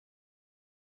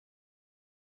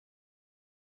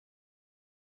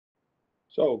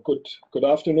So good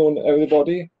afternoon,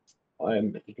 everybody.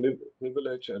 I'm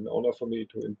privilege and honor for me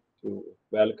to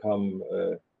welcome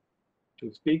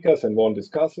two speakers and one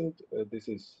discussant. This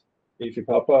is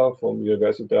Pappa from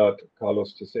Universidad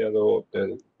Carlos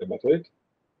III de Madrid.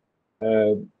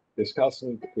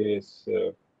 Discussant is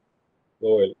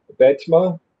Roel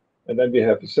Beetsma. And then we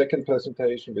have a second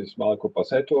presentation with Marco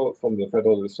Bassetto from the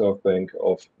Federal Reserve Bank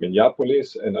of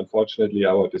Minneapolis. And unfortunately,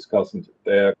 our discussant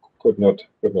there could not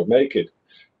make it.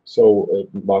 So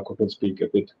Marco can speak a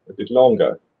bit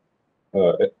longer.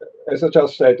 As I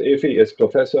just said, Efi is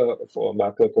professor for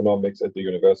macroeconomics at the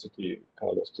University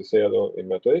Carlos III in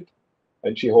Madrid,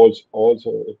 and she holds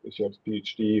also a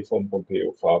PhD from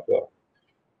Pompeu Fabio.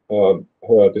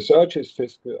 Her research is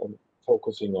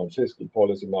focusing on fiscal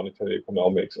policy, monetary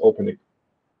economics, open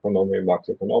economy,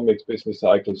 macroeconomics, business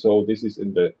cycle. So this is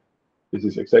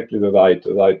exactly the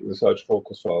right research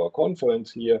focus for our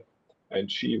conference here. And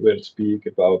she will speak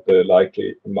about the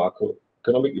likely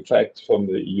macroeconomic effects from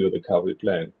the EU recovery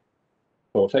plan.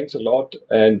 So thanks a lot,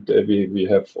 and we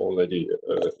have already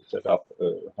set up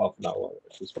half an hour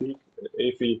to speak,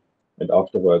 Efi, and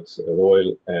afterwards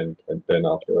Roel, and then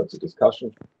afterwards a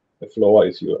discussion. The floor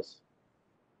is yours.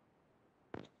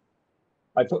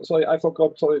 I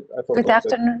forgot. Good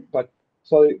afternoon. But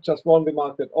sorry, just one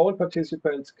remark that all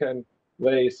participants can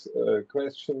raise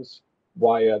questions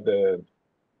via the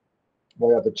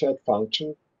chat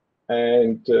function,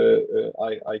 and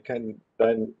I can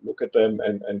then look at them,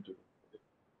 and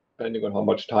depending on how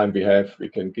much time we have, we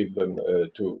can give them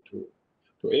to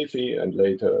Efi and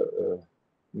later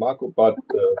Marco. But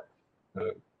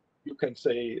you can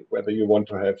say whether you want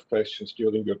to have questions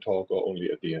during your talk or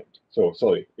only at the end. So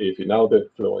sorry, Efi, now the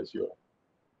floor is yours.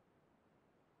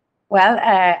 Well,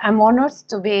 I'm honored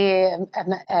to be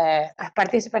a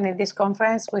participant in this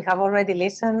conference. We have already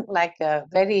listened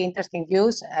very interesting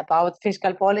views about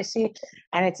fiscal policy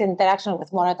and its interaction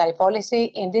with monetary policy.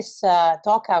 In this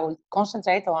talk, I will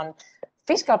concentrate on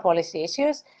fiscal policy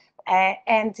issues.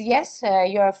 And yes,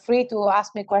 you're free to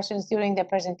ask me questions during the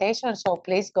presentation, so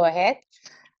please go ahead.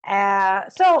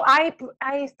 So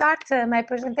I start my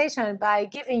presentation by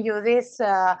giving you this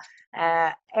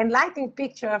enlightening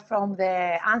picture from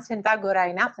the ancient agora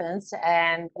in Athens,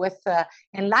 and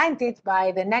enlightened it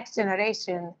by the next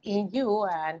generation EU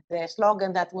and the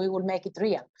slogan that we will make it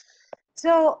real.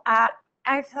 So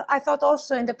I thought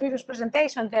also in the previous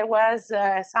presentation there was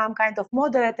some kind of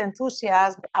moderate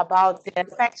enthusiasm about the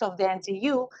effects of the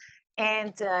NGU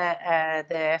and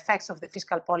the effects of the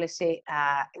fiscal policy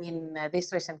in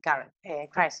this recent current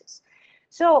crisis.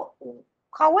 So,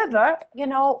 however,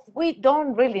 we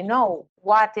don't really know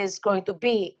what is going to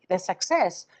be the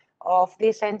success of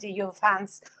these NGU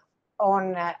funds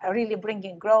on really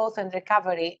bringing growth and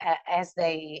recovery as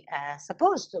they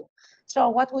supposed to. So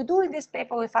what we do in this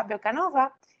paper with Fabio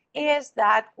Canova is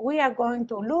that we are going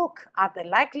to look at the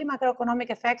likely macroeconomic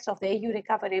effects of the EU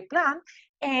recovery plan,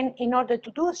 and in order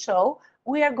to do so,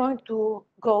 we are going to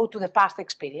go to the past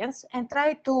experience and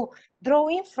try to draw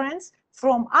inference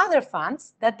from other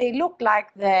funds that they look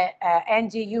like the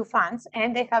NGU funds,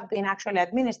 and they have been actually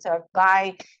administered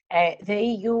by the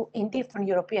EU in different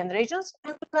European regions,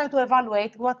 and we try to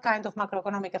evaluate what kind of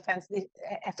macroeconomic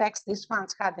effects these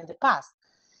funds had in the past.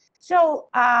 So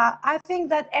I think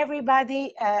that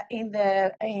everybody in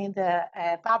the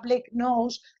public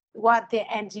knows what the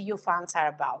NGU funds are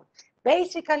about.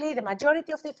 Basically, the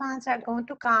majority of the funds are going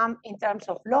to come in terms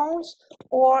of loans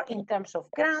or in terms of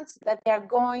grants that they are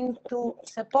going to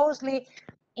supposedly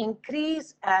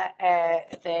increase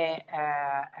the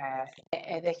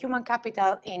human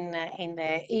capital in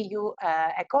the EU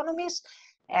economies.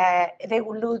 They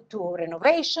will lead to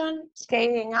renovation,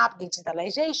 scaling up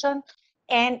digitalization,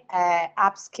 and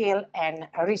upskill and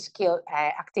reskill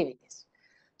activities.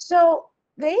 So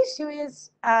the issue is,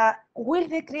 will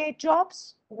they create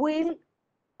jobs? Will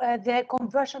the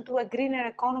conversion to a greener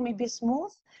economy be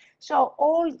smooth? So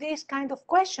all these kind of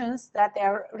questions that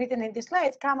are written in this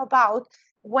slide come about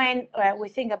when we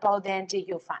think about the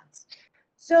NGU funds.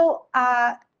 So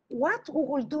what we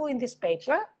will do in this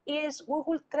paper is we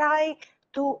will try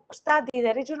to study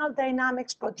the regional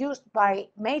dynamics produced by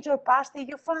major past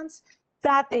EU funds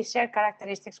that they share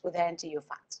characteristics with the NGU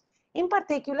funds. In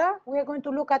particular, we are going to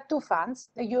look at two funds,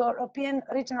 the European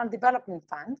Regional Development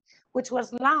Fund, which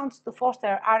was launched to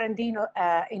foster R&D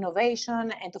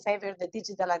innovation and to favor the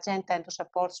digital agenda and to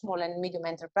support small and medium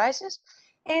enterprises.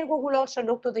 And we will also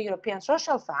look to the European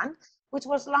Social Fund, which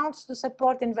was launched to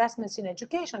support investments in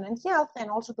education and health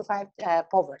and also to fight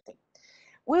poverty.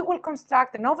 We will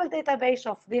construct a novel database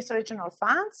of these regional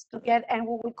funds and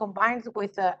we will combine it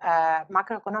with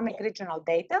macroeconomic regional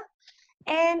data.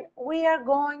 And we are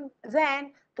going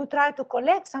then to try to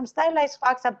collect some stylized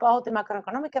facts about the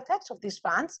macroeconomic effects of these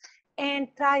funds and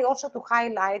try also to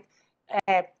highlight,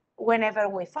 whenever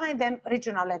we find them,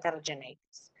 regional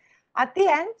heterogeneities. At the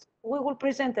end, we will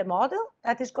present a model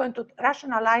that is going to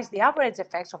rationalize the average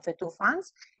effects of the two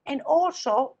funds and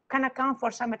also can account for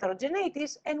some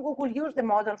heterogeneities, and we will use the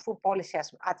model for policy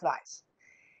advice.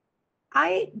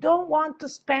 I don't want to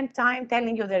spend time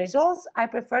telling you the results. I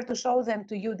prefer to show them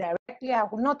to you directly. I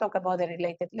will not talk about the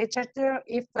related literature.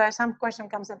 If some question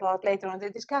comes about later on the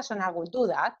discussion, I will do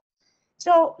that.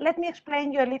 So let me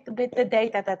explain you a little bit the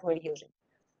data that we're using.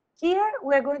 Here,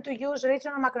 we're going to use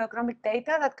regional macroeconomic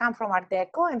data that come from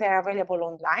Ardeco, and they're available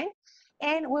online.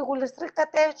 And we will restrict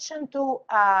attention to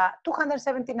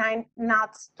 279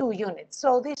 NUTS2 units.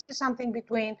 So this is something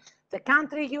between the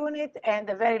country unit and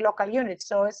the very local unit.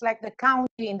 So it's like the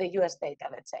county in the US data,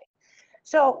 let's say.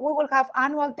 So we will have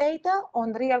annual data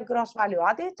on real gross value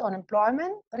added, on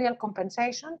employment, real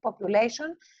compensation,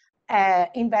 population,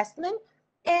 investment,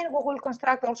 and we will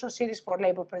construct also series for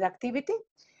labor productivity.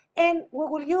 And we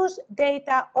will use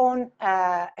data on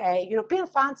European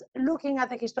funds, looking at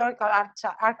the historical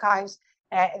archives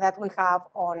that we have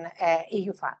on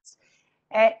EU funds.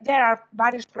 There are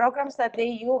various programs that the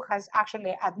EU has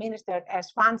actually administered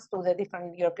as funds to the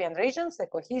different European regions, the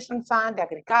Cohesion Fund, the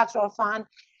Agricultural Fund,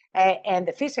 and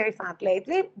the Fishery Fund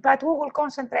lately, but we will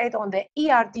concentrate on the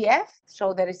ERDF,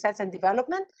 so the Research and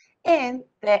Development, and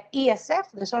the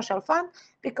ESF, the Social Fund,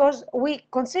 because we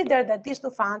consider that these two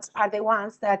funds are the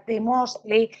ones that they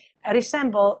mostly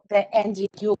resemble the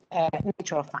NGU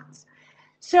natural funds.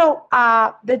 So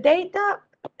the data,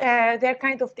 they're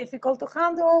kind of difficult to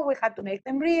handle. We had to make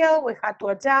them real. We had to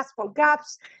adjust for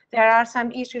gaps. There are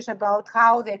some issues about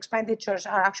how the expenditures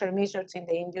are actually measured in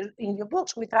the EU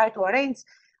books. We try to arrange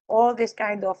all these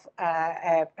kind of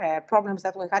problems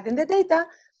that we had in the data.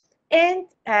 And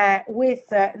with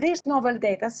this novel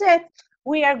data set,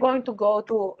 we are going to go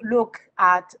to look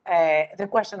at the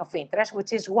question of interest,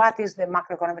 which is what is the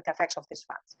macroeconomic effects of these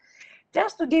funds.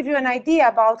 Just to give you an idea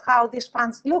about how this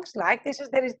funds looks like, this is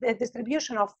the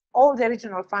distribution of all the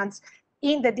regional funds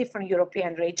in the different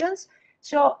European regions.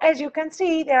 So as you can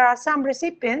see, there are some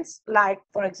recipients, like,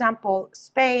 for example,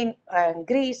 Spain,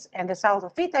 Greece, and the south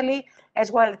of Italy,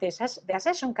 as well as the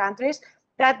accession countries,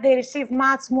 that they receive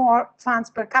much more funds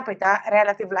per capita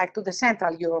relative like to the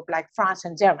Central Europe, like France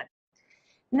and Germany.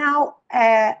 Now,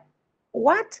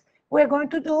 what we're going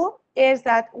to do is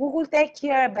that we will take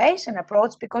here a Bayesian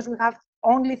approach because we have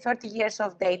only 30 years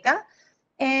of data.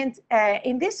 And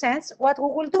in this sense, what we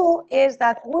will do is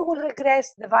that we will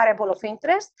regress the variable of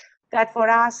interest, that for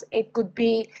us, it could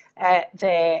be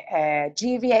the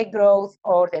GVA growth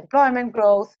or the employment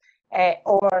growth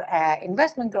or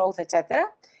investment growth, etc.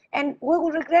 And we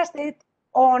will regress it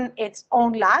on its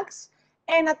own lags.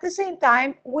 And at the same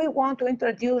time, we want to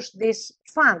introduce these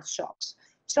fund shocks.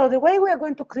 So the way we are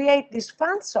going to create these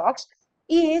fund shocks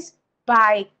is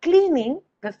by cleaning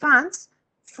the funds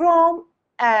from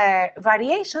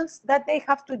variations that they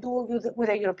have to do with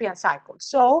the European cycle.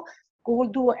 So we will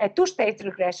do a two-stage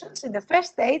regressions. In the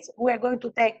first stage, we are going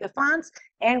to take the funds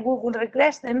and we will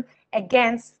regress them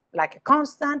against like a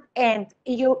constant and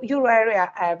euro area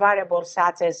variables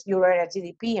such as euro area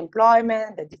GDP,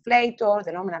 employment, the deflator,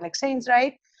 the nominal exchange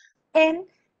rate. And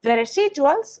the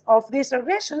residuals of these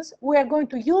regressions, we are going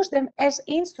to use them as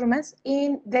instruments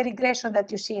in the regression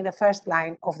that you see in the first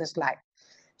line of the slide.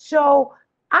 So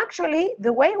actually,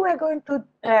 the way we're going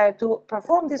to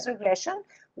perform this regression,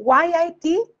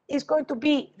 YIT is going to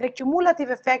be the cumulative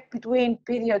effect between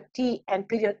period T and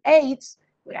period H.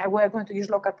 We're going to use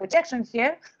local projection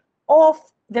here of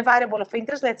the variable of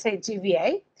interest, let's say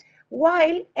GVA,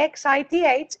 while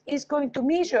XITH is going to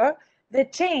measure the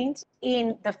change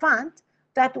in the fund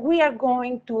that we are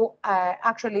going to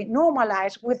actually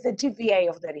normalize with the GVA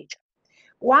of the region.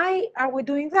 Why are we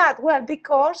doing that? Well,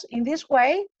 because in this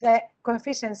way, the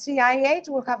coefficient CIH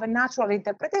will have a natural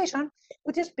interpretation,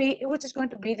 which is going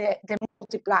to be the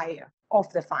multiplier of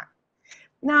the fund.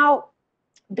 Now,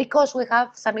 because we have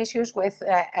some issues with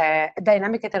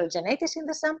dynamic heterogeneities in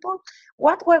the sample,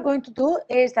 what we're going to do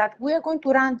is that we're going to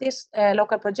run these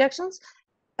local projections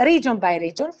region by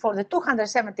region for the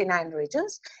 279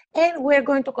 regions, and we're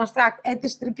going to construct a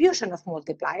distribution of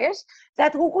multipliers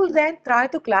that we will then try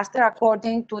to cluster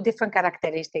according to different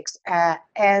characteristics,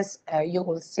 as you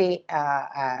will see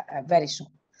very soon.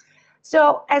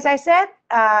 So, as I said,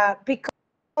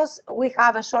 because we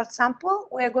have a short sample,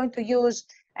 we're going to use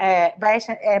a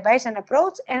Bayesian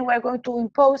approach, and we're going to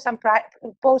impose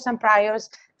some priors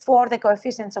for the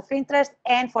coefficients of interest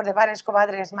and for the variance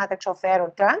covariance matrix of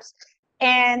error terms.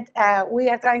 And we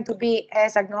are trying to be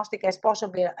as agnostic as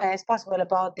possible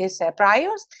about these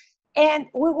priors. And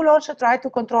we will also try to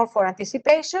control for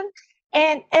anticipation,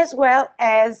 and as well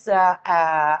as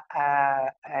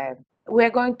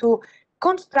we're going to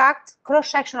construct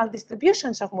cross-sectional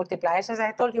distributions of multipliers. As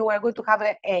I told you, we're going to have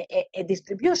a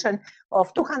distribution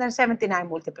of 279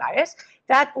 multipliers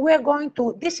that we're going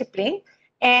to discipline.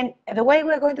 And the way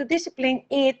we're going to discipline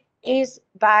it is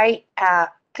by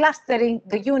clustering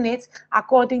the units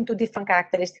according to different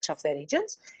characteristics of the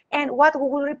regions. And what we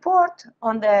will report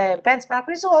on the benchmark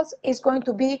results is going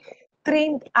to be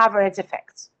trimmed average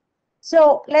effects.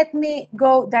 So let me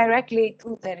go directly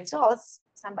to the results.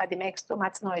 Somebody makes too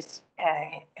much noise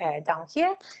down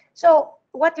here. So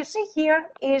what you see here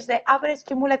is the average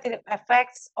cumulative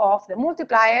effects of the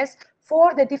multipliers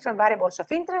for the different variables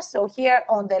of interest. So here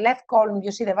on the left column,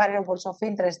 you see the variables of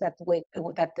interest that we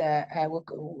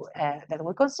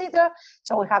consider.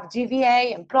 So we have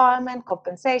GVA, employment,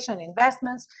 compensation,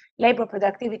 investments, labor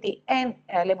productivity, and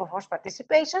labor force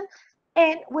participation.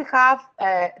 And we have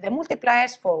the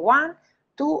multipliers for 1,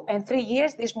 2, and 3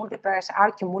 years. These multipliers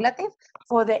are cumulative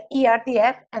for the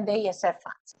ERDF and the ESF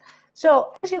funds.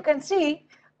 So as you can see,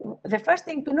 the first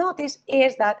thing to notice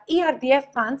is that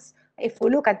ERDF funds, if we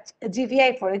look at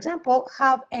GVA, for example,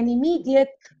 have an immediate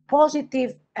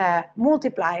positive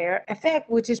multiplier effect,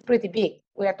 which is pretty big.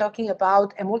 We are talking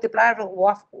about a multiplier of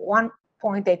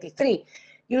 1.83.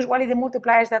 Usually the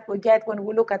multipliers that we get when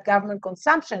we look at government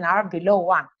consumption are below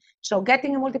 1. So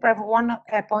getting a multiplier of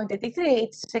 1.83,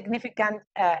 it's significant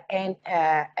and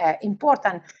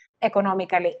important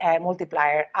economically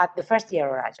multiplier at the first year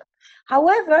horizon.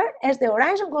 However, as the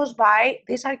horizon goes by,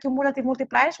 these are cumulative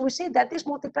multipliers, we see that these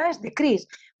multipliers decrease,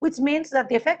 which means that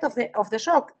the effect of the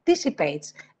shock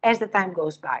dissipates as the time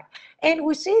goes by. And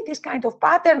we see this kind of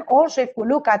pattern also if we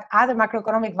look at other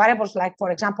macroeconomic variables, like,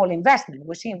 for example, investment.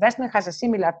 We see investment has a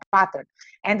similar pattern.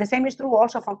 And the same is true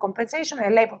also for compensation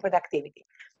and labor productivity.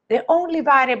 The only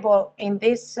variable in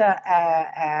these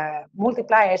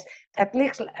multipliers that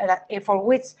looks, for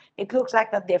which it looks like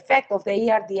that the effect of the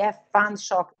ERDF fund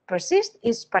shock persists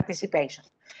is participation.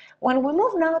 When we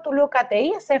move now to look at the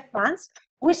ESF funds,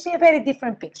 we see a very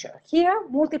different picture. Here,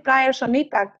 multipliers on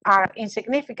impact are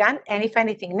insignificant and, if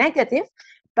anything, negative.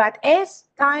 But as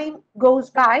time goes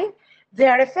by,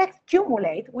 their effects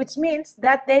accumulate, which means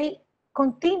that they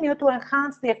continue to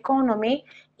enhance the economy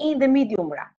in the medium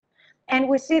run. And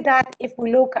we see that if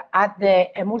we look at the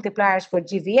multipliers for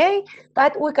GVA,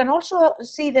 but we can also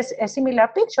see this a similar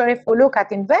picture if we look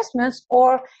at investments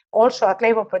or also at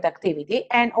labor productivity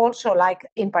and also like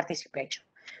in participation.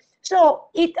 So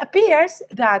it appears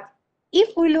that if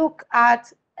we look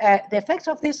at the effects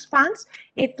of these funds,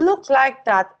 it looks like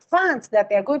that funds that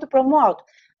they are going to promote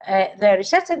the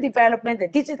research and development, the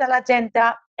digital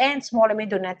agenda, and small and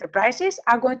medium enterprises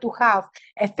are going to have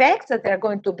effects that are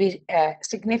going to be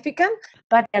significant,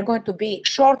 but they're going to be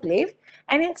short-lived.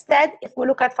 And instead, if we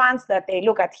look at funds that they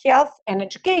look at health and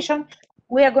education,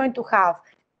 we are going to have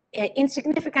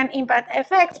insignificant impact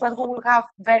effects, but we will have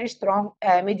very strong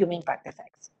medium impact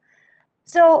effects.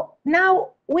 So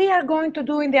now we are going to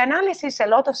do in the analysis a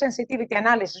lot of sensitivity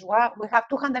analysis. Well, we have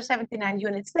 279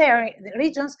 units there in the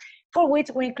regions, for which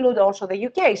we include also the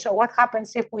UK. So what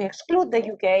happens if we exclude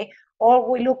the UK,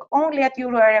 or we look only at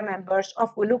euro area members,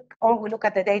 or we look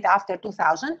at the data after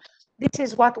 2000? This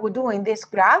is what we do in this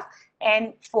graph.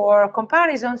 And for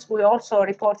comparisons, we also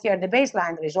report here the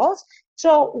baseline results.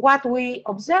 So what we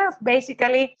observe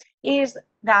basically is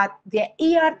that the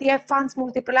ERDF funds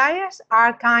multipliers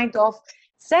are kind of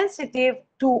sensitive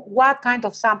to what kind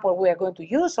of sample we are going to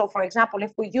use. So for example,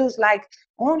 if we use like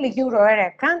only euro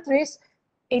area countries,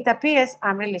 it appears,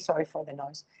 I'm really sorry for the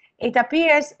noise, it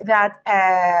appears that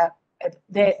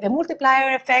the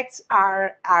multiplier effects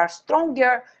are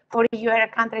stronger for EU area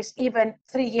countries even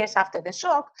 3 years after the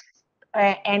shock.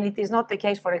 And it is not the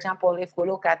case, for example, if we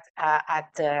look at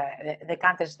the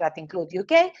countries that include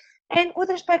UK. And with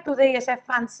respect to the ESF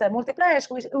funds multipliers,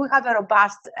 we have a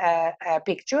robust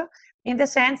picture, in the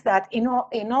sense that in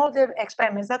all the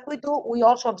experiments that we do, we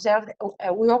also observe,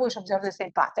 we always observe the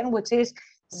same pattern, which is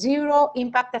 0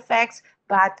 impact effects,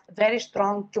 but very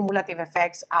strong cumulative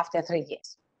effects after 3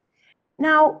 years.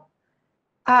 Now,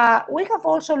 we have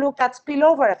also looked at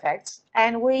spillover effects,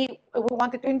 and we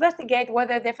wanted to investigate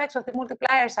whether the effects of the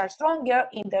multipliers are stronger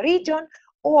in the region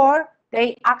or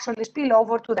they actually spill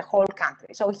over to the whole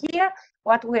country. So here,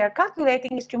 what we are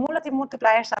calculating is cumulative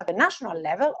multipliers at the national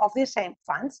level of these same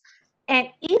funds. And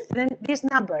if these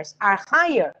numbers are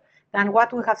higher than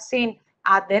what we have seen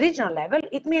at the regional level,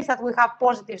 it means that we have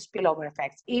positive spillover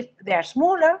effects. If they are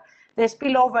smaller, the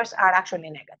spillovers are actually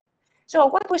negative. So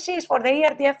what we see is for the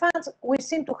ERDF funds, we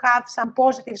seem to have some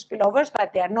positive spillovers,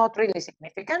 but they are not really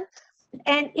significant.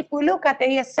 And if we look at the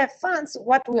ESF funds,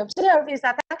 what we observe is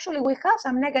that actually we have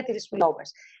some negative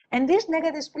spillovers. And these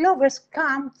negative spillovers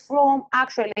come from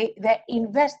actually the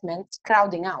investments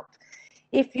crowding out.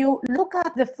 If you look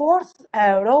at the fourth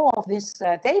row of this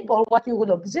table, what you would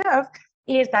observe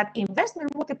is that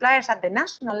investment multipliers at the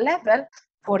national level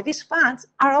for these funds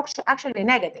are actually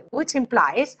negative, which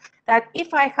implies that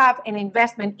if I have an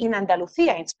investment in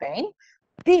Andalusia in Spain,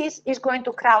 this is going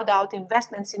to crowd out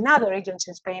investments in other regions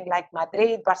in Spain, like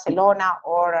Madrid, Barcelona,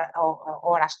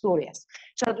 or Asturias.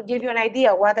 So to give you an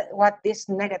idea what this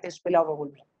negative spillover will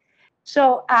mean.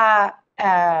 So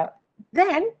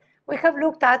then we have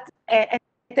looked at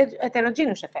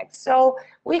heterogeneous effects. So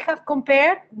we have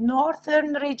compared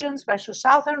northern regions versus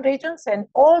southern regions and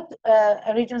old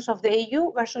regions of the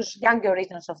EU versus younger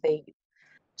regions of the EU.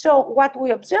 So what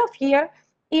we observe here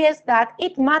is that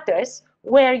it matters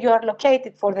where you are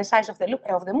located for the size of the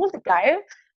multiplier,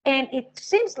 and it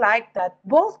seems like that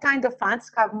both kinds of funds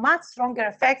have much stronger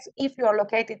effects if you are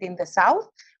located in the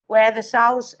south, where the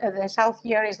south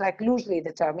here is like loosely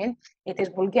determined. It is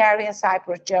Bulgaria,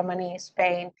 Cyprus, Germany,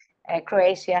 Spain,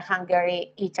 Croatia,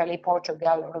 Hungary, Italy,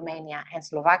 Portugal, Romania, and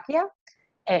Slovenia,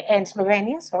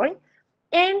 sorry.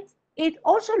 And it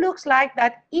also looks like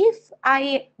that if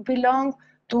I belong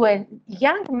to a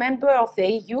young member of the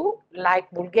EU, like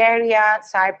Bulgaria,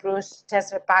 Cyprus,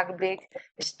 Czech Republic,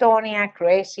 Estonia,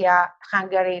 Croatia,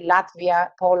 Hungary,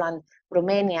 Latvia, Poland,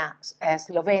 Romania,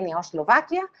 Slovenia, or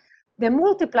Slovakia, the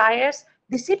multipliers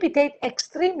dissipate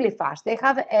extremely fast. They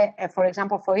have, for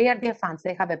example, for ERDF funds,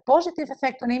 they have a positive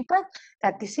effect on impact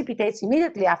that dissipates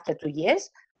immediately after 2 years,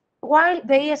 while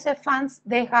the ESF funds,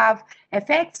 they have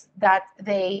effects that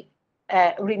they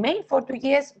remain for 2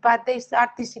 years, but they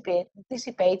start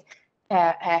dissipate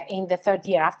in the third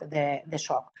year after the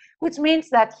shock, which means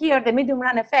that here the medium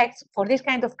run effects for these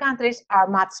kind of countries are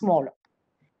much smaller.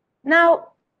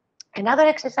 Now, another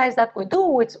exercise that we do,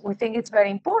 which we think is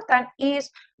very important, is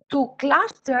to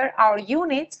cluster our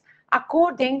units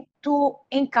according to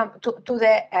income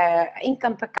the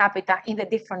income per capita in the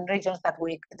different regions that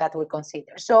we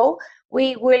consider. So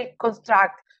we will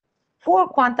construct 4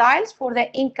 quantiles for the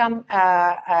income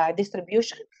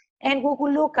distribution, and we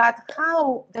will look at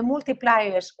how the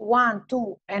multipliers 1,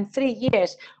 2, and 3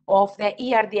 years of the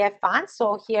ERDF funds.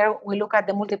 So here we look at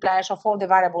the multipliers of all the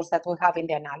variables that we have in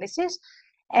the analysis.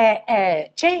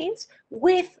 Change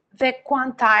with the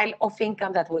quantile of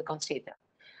income that we consider.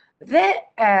 The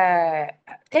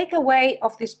takeaway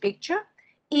of this picture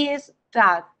is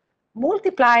that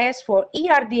multipliers for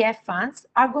ERDF funds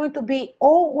are going to be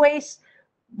always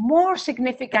more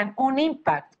significant on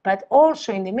impact, but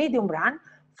also in the medium run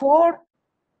for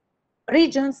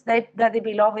regions that they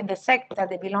belong in the second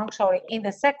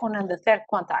and the third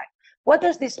quantile. What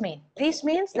does this mean? This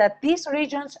means that these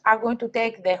regions are going to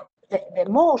take the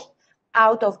most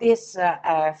out of these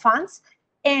funds,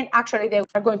 and actually they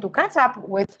are going to catch up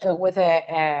with the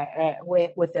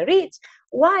rich.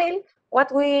 While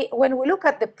when we look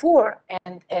at the poor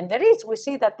and the rich, we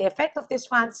see that the effect of these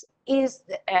funds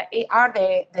are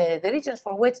the regions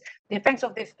for which the effects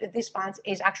of these funds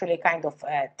is actually kind of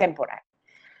temporary.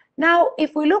 Now,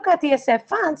 if we look at ESF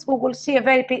funds, we will see a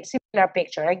very similar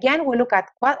picture. Again, we look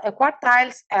at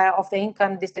quartiles of the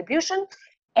income distribution.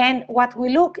 And what we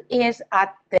look is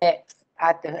at the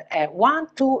 1,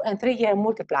 2, and 3 year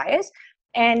multipliers.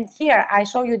 And here I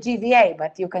show you GVA,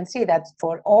 but you can see that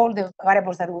for all the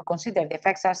variables that we consider, the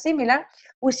effects are similar.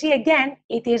 We see again,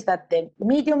 it is that the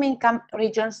medium income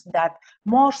regions that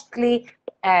mostly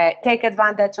take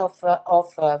advantage of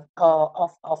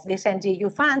these NGU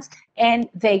funds, and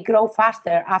they grow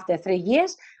faster after 3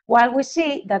 years, while we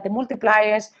see that the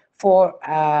multipliers for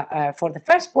the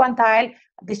first quantile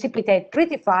dissipate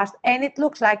pretty fast, and it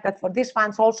looks like that for these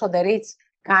funds also there is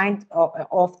kind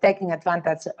of taking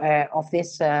advantage of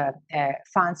these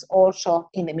funds also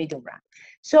in the medium run.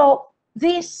 So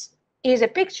this is a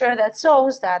picture that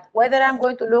shows that whether I'm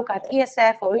going to look at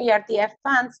ESF or ERDF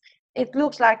funds, it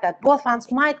looks like that both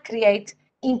funds might create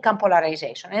income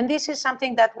polarization, and this is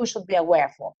something that we should be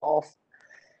aware of.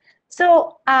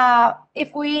 So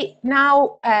if we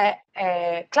now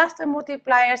cluster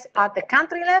multipliers at the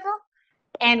country level,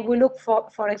 and we look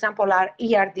for example, our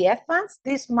ERDF funds,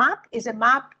 this map is a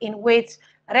map in which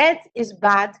red is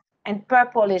bad and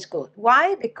purple is good.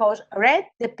 Why? Because red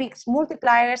depicts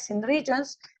multipliers in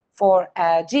regions for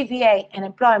GVA and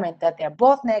employment that they're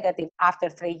both negative after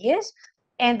 3 years,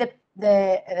 and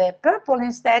the purple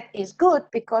instead is good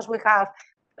because we have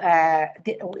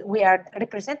we are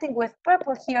representing with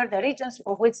purple here the regions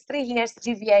for which 3 years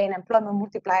GVA and employment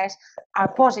multipliers are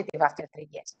positive after 3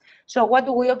 years. So what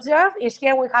do we observe is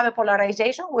here we have a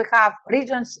polarization. We have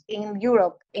regions in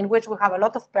Europe in which we have a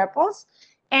lot of purples,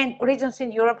 and regions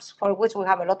in Europe for which we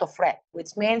have a lot of red,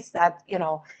 which means that, you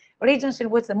know, regions in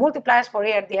which the multipliers for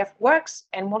ERDF works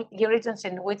and regions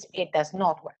in which it does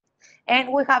not work.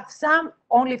 And we have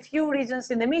only few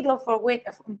regions in the middle for which,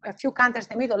 a few countries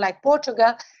in the middle, like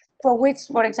Portugal, for which,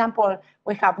 for example,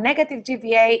 we have negative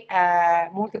GVA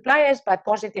multipliers, but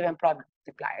positive employment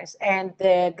multipliers. And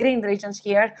the green regions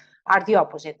here are the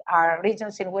opposite, are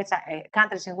regions in which,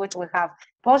 countries in which we have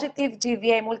positive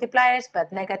GVA multipliers,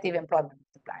 but negative employment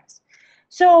multipliers.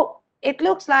 So it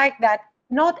looks like that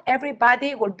not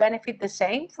everybody will benefit the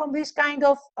same from this kind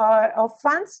of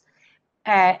funds.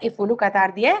 If we look at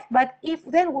RDF, but if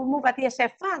then we move at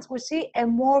ESF funds, we see a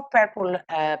more purple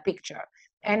picture,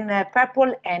 and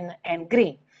purple and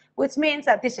green, which means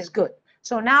that this is good.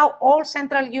 So now all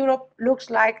Central Europe looks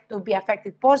like to be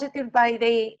affected positively by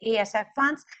the ESF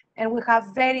funds, and we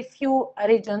have very few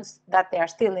regions that they are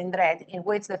still in red, in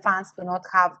which the funds do not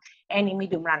have any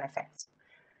medium run effects.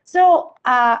 So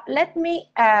let me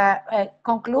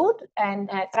conclude and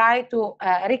try to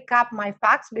recap my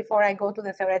facts before I go to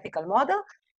the theoretical model.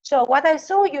 So what I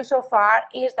show you so far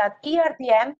is that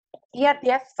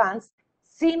ERDF funds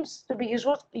seems to be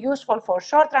useful for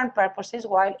short-run purposes,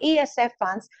 while ESF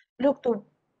funds look to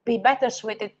be better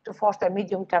suited to foster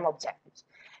medium-term objectives.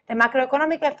 The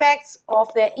macroeconomic effects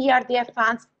of the ERDF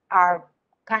funds are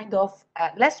kind of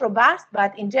less robust,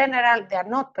 but in general, they are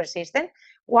not persistent,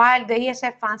 while the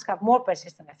ESF funds have more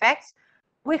persistent effects.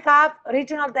 We have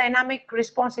regional dynamic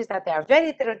responses that are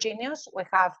very heterogeneous. We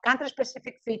have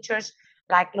country-specific features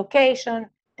like location,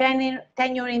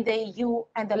 tenure in the EU,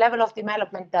 and the level of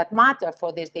development that matter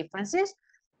for these differences.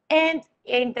 And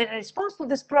in the response to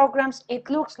these programs, it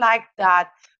looks like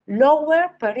that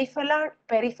lower peripheral,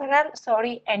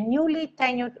 and newly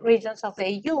tenured regions of the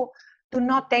EU do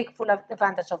not take full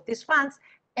advantage of these funds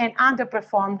and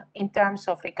underperformed in terms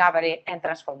of recovery and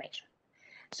transformation.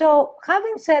 So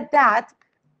having said that,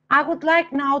 I would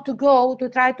like now to go to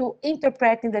try to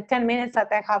interpret in the 10 minutes that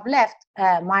I have left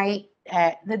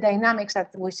the dynamics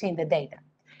that we see in the data.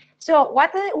 So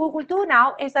what we will do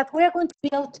now is that we are going to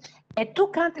build a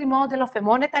two-country model of a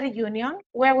monetary union,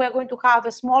 where we are going to have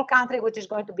a small country, which is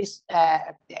going to be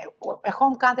a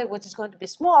home country, which is going to be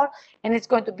small, and it's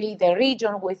going to be the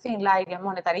region within like a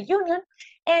monetary union.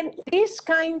 And this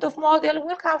kind of model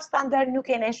will have standard new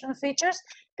Keynesian features,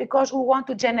 because we want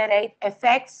to generate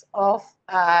effects of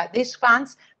these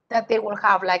funds that they will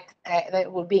have, like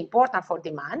that will be important for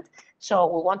demand. So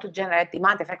we want to generate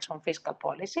demand effects from fiscal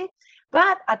policy.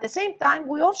 But at the same time,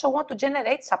 we also want to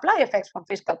generate supply effects from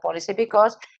fiscal policy,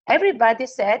 because everybody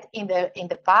said in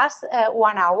the past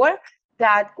 1 hour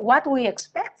that what we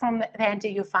expect from the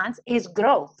NGU funds is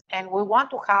growth, and we want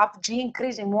to have G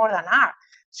increasing more than R.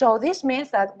 So this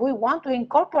means that we want to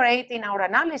incorporate in our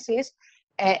analysis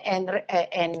and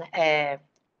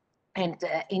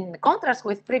in contrast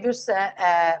with previous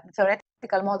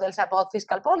theoretical models about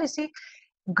fiscal policy,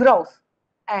 growth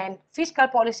and fiscal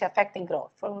policy affecting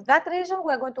growth. For that reason,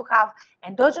 we're going to have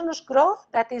endogenous growth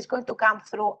that is going to come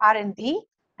through R&D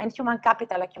and human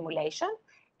capital accumulation.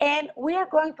 And we are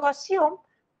going to assume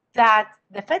that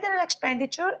the federal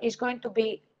expenditure is going to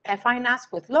be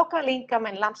financed with local income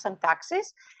and lump sum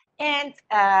taxes. And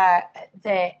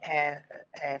the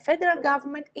federal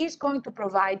government is going to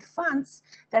provide funds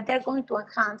that they're going to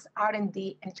enhance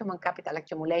R&D and human capital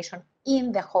accumulation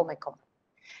in the home economy.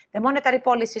 The monetary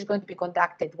policy is going to be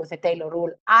conducted with a Taylor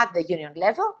rule at the union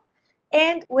level.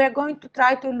 And we're going to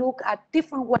try to look at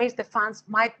different ways the funds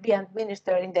might be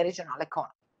administered in the regional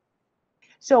economy.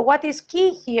 So what is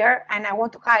key here, and I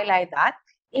want to highlight that,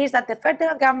 is that the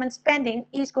federal government spending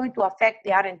is going to affect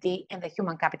the R&D and the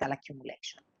human capital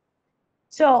accumulation.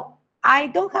 So I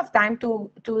don't have time to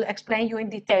explain you in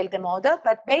detail the model,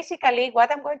 but basically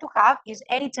what I'm going to have is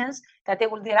agents that they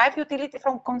will derive utility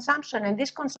from consumption, and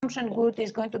this consumption good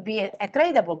is going to be a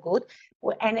tradable good,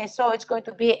 and so it's going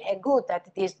to be a good that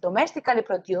it is domestically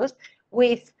produced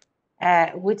with,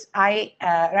 which I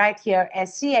write here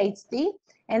as CHD,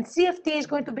 and CFT is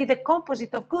going to be the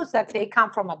composite of goods that they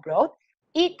come from abroad.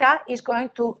 ETA is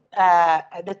going to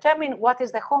determine what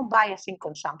is the home bias in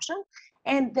consumption,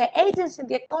 and the agents in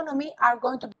the economy are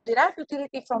going to derive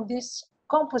utility from this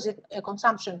composite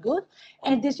consumption good,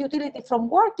 and this utility from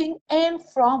working and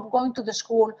from going to the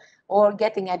school or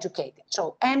getting educated.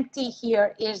 So MT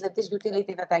here is that this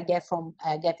utility that I get from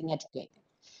getting educated.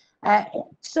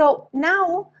 So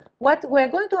now what we're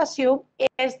going to assume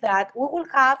is that we will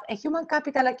have a human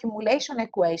capital accumulation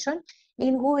equation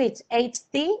in which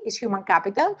HT is human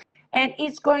capital, and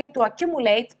it's going to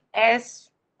accumulate as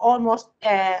almost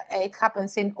it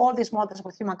happens in all these models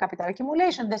with human capital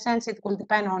accumulation. The sense it will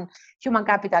depend on human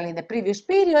capital in the previous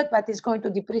period, but it's going to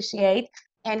depreciate,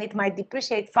 and it might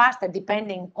depreciate faster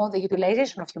depending on the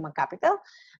utilization of human capital.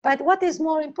 But what is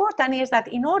more important is that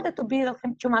in order to build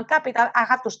human capital, I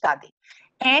have to study.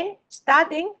 And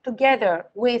studying together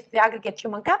with the aggregate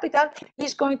human capital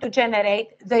is going to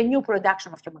generate the new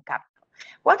production of human capital.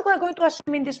 What we're going to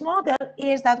assume in this model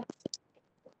is that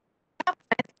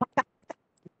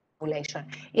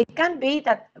it can be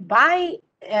that by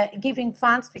giving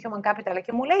funds to human capital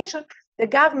accumulation, the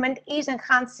government is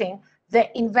enhancing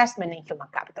the investment in human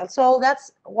capital. So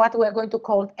that's what we're going to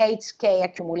call HK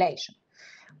accumulation.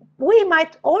 We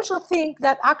might also think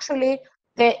that actually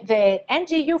the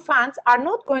NGU funds are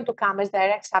not going to come as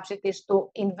direct subsidies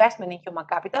to investment in human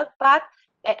capital, but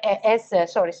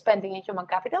spending in human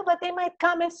capital, but they might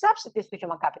come as subsidies to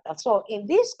human capital. So in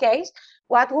this case,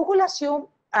 what we will assume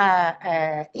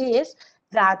is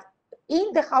that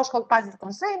in the household budget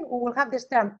constraint, we will have this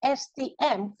term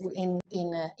STM in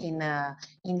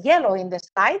yellow in the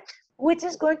slide, which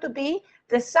is going to be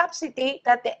the subsidy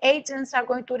that the agents are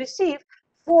going to receive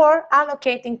for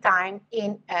allocating time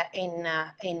in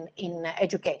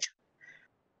education.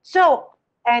 So,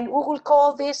 and we will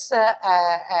call this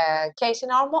case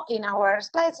in our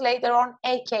slides later on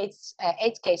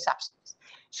HK subsidies.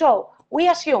 So we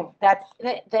assume that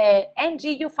the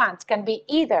NGU funds can be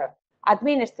either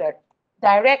administered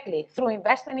directly through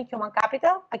investment in human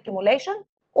capital accumulation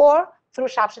or through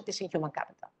subsidies in human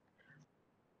capital.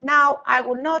 Now, I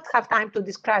will not have time to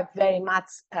describe very much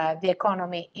the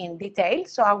economy in detail,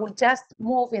 so I will just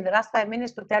move in the last 5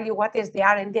 minutes to tell you what is the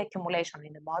R&D accumulation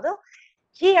in the model.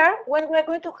 Here, when we're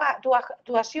going to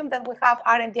assume that we have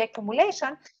R&D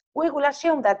accumulation, we will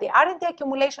assume that the R&D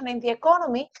accumulation in the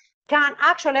economy can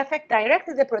actually affect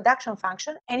directly the production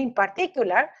function, and in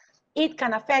particular, it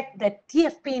can affect the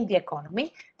TFP in the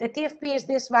economy. The TFP is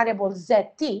this variable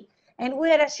ZT, and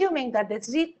we are assuming that the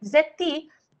ZT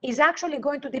is actually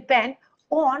going to depend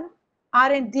on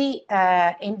R&D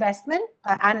investment,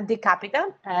 R&D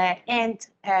capital, and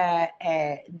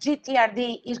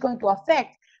GTRD is going to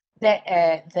affect the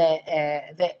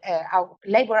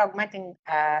labor augmenting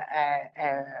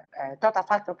total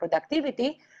factor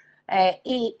productivity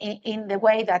in the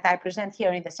way that I present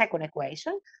here in the second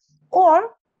equation.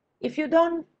 Or if you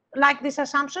don't like this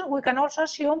assumption, we can also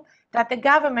assume that the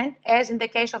government, as in the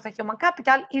case of the human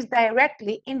capital, is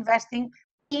directly investing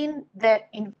in the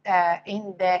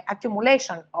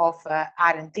accumulation of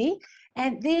R&D,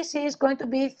 and this is going to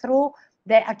be through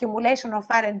the accumulation of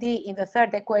R&D in the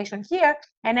third equation here.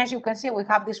 And as you can see, we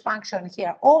have this function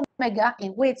here, omega,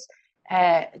 in which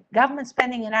government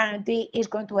spending in R&D is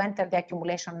going to enter the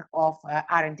accumulation of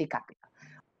R&D capital.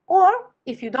 Or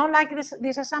if you don't like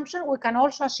this assumption, we can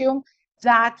also assume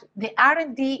that the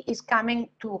R&D is coming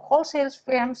to wholesale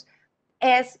firms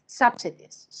as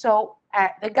subsidies. So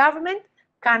the government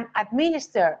can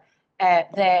administer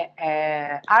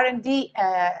the R&D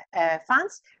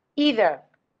funds either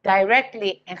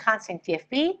directly enhancing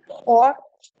TFP or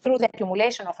through the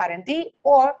accumulation of R&D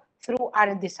or through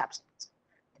R&D subsidies.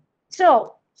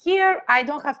 So here, I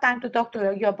don't have time to talk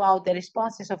to you about the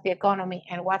responses of the economy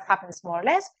and what happens more or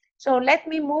less. So let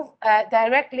me move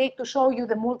directly to show you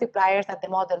the multipliers that the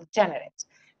model generates.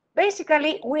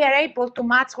 Basically, we are able to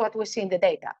match what we see in the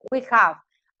data. We have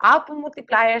output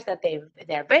multipliers that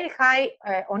they're very high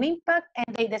on impact,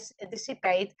 and they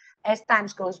dissipate as time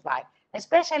goes by,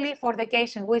 especially for the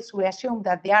case in which we assume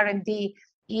that the R&D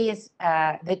is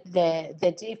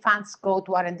the G funds go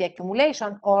to R&D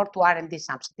accumulation or to R&D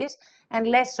subsidies, and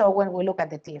less so when we look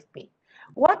at the TFP.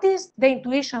 What is the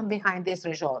intuition behind this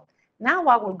result? Now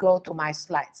I will go to my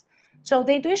slides. So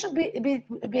the intuition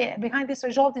behind this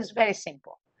result is very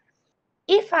simple.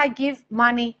 If I give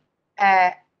money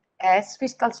as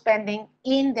fiscal spending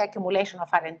in the accumulation of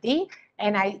R&D,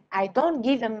 and I don't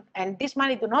give them, and this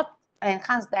money do not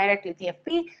enhance directly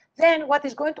TFP, then what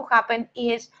is going to happen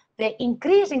is the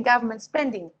increase in government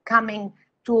spending coming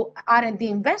to R&D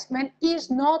investment is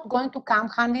not going to come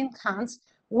hand in hand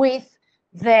with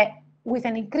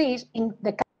an increase in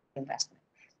the investment.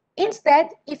 Instead,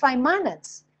 if I manage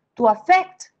to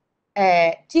affect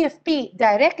TFP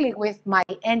directly with my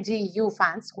NGU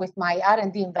funds, with my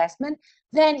R&D investment,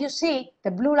 then you see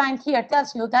the blue line here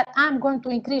tells you that I'm going to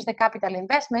increase the capital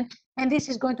investment, and this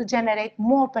is going to generate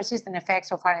more persistent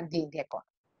effects of R&D in the economy.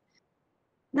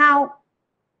 Now,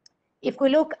 If we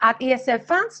look at ESF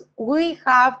funds, we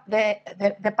have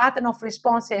the pattern of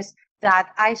responses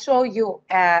that I show you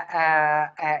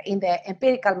in the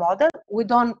empirical model. We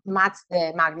don't match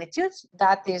the magnitudes.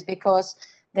 That is because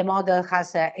the model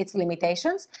has its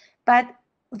limitations. But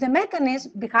the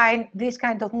mechanism behind this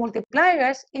kind of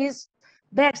multipliers is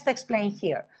best explained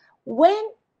here.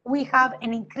 When we have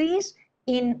an increase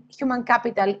in human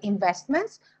capital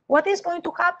investments, what is going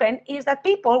to happen is that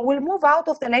people will move out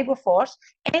of the labor force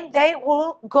and they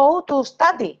will go to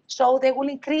study. So they will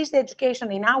increase the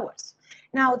education in hours.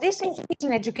 Now, this increase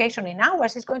in education in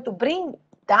hours is going to bring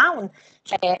down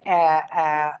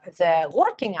the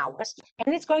working hours,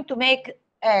 and it's going to make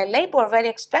labor very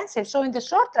expensive. So in the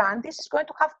short run, this is going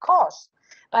to have costs.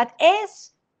 But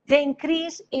as the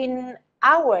increase in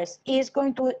hours is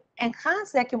going to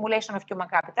enhance the accumulation of human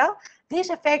capital, this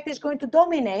effect is going to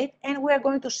dominate, and we are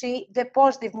going to see the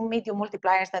positive medium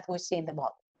multipliers that we see in the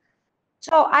model.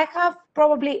 So I have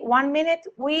probably 1 minute.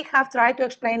 We have tried to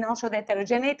explain also the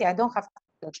heterogeneity. I don't have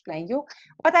to explain you.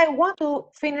 What I want to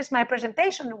finish my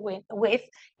presentation with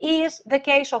is the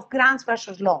case of grants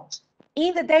versus loans.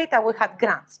 In the data, we had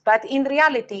grants, but in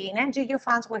reality, in NGU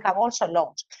funds, we have also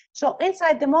loans. So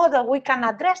inside the model, we can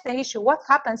address the issue, what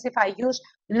happens if I use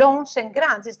loans and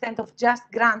grants instead of just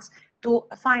grants to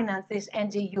finance these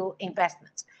NGU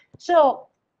investments. So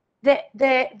the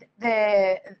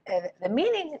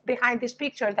meaning behind this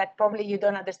picture, that probably you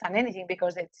don't understand anything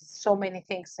because it's so many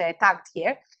things tagged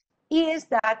here, is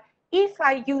that if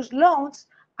I use loans,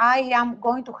 I am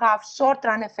going to have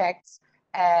short-run effects,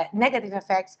 negative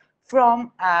effects,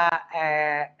 from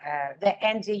the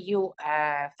NGU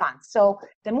funds. So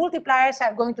the multipliers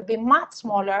are going to be much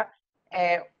smaller,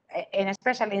 and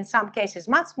especially in some cases,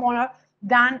 much smaller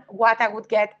than what I would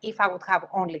get if I would have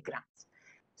only grants.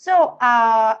 So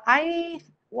I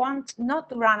want not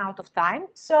to run out of time.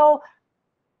 So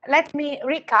let me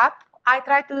recap. I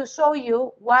try to show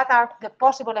you what are the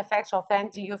possible effects of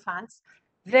NGU funds.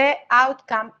 The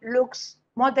outcome looks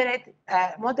moderately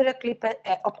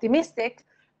optimistic,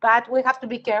 but we have to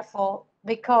be careful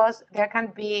because there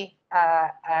can be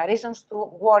reasons to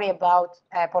worry about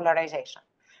polarization.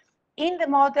 In the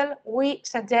model, we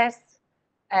suggest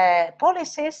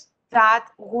policies that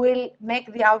will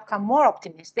make the outcome more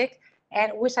optimistic,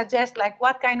 and we suggest like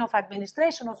what kind of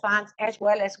administration of funds, as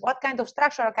well as what kind of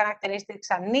structural characteristics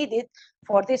are needed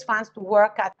for these funds to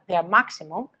work at their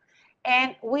maximum.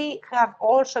 And we have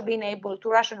also been able to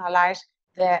rationalize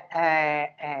the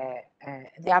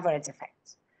average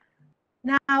effects.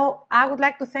 Now, I would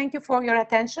like to thank you for your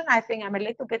attention. I think I'm a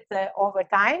little bit over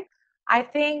time. I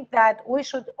think that we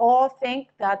should all think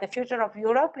that the future of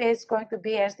Europe is going to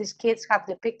be, as these kids have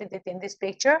depicted it in this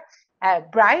picture,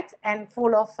 bright and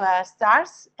full of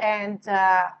stars. And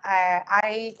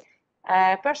I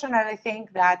personally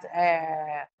think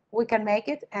that we can make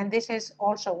it. And this is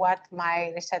also what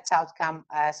my research outcome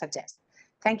suggests.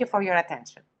 Thank you for your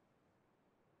attention.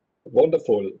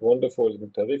 Wonderful, wonderful,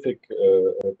 and terrific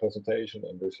presentation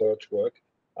and research work.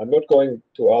 I'm not going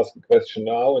to ask a question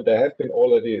now, and there have been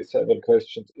already several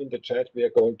questions in the chat. We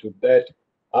are going to that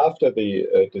after the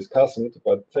discussant,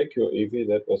 but thank you, Evie.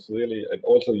 That was really, and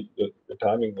also the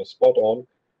timing was spot on.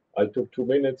 I took 2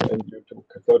 minutes and you took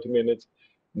 30 minutes.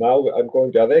 Now I'm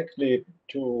going directly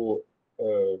to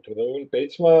Roel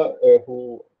Beetsma,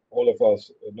 who all of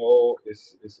us know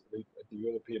is at the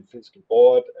European Fiscal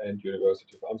Board and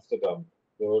University of Amsterdam.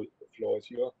 Roel, the floor is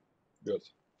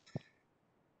yours.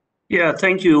 Yeah,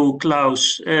 thank you,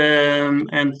 Klaus,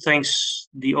 and thanks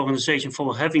the organization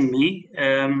for having me.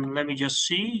 Let me just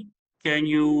see. Can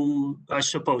you? I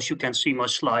suppose you can see my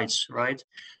slides, right?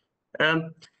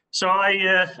 So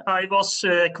I was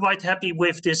quite happy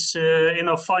with this,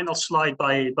 final slide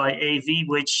by AV,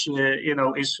 which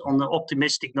is on the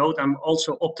optimistic note. I'm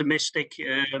also optimistic.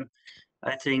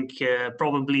 I think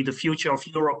probably the future of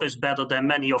Europe is better than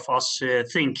many of us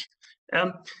think.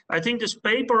 I think this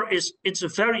paper it's a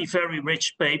very, very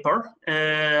rich paper,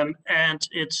 and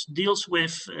it deals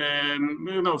with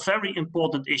very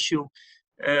important issue,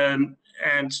 and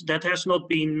that has not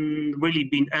really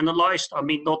been analyzed. I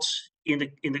mean, not in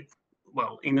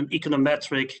an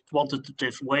econometric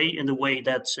quantitative way, in the way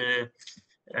that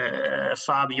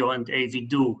Fabio and AV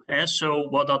do. So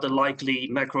what are the likely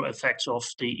macro effects of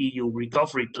the EU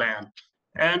recovery plan?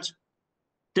 And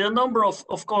there are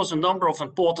of course a number of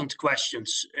important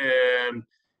questions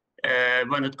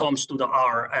when it comes to the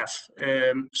RRF.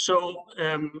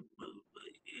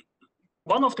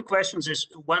 One of the questions is,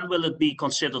 when will it be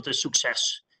considered a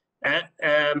success?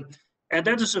 And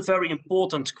that is a very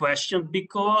important question,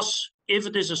 because if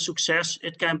it is a success,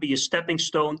 it can be a stepping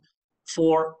stone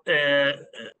for a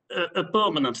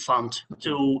permanent fund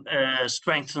to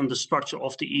strengthen the structure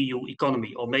of the EU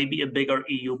economy, or maybe a bigger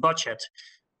EU budget,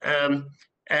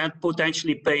 and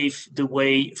potentially pave the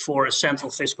way for a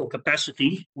central fiscal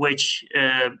capacity, which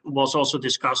was also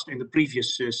discussed in the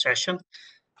previous session.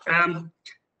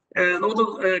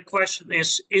 Another question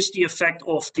is the effect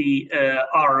of the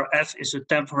RRF, is it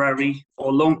temporary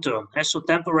or long-term? So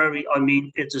temporary, I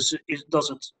mean, does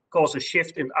it cause a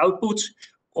shift in output,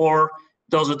 or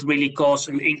does it really cause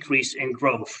an increase in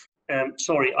growth?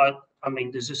 Sorry, I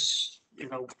mean, this is, you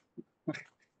know,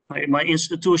 my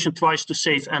institution tries to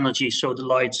save energy, so the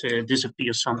lights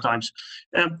disappear sometimes.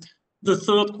 The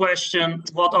third question,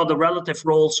 what are the relative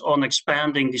roles on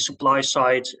expanding the supply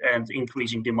side and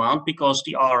increasing demand? Because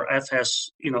the RRF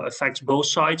has, you know, affects both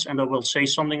sides, and I will say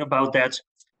something about that.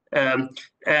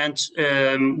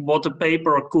 What the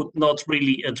paper could not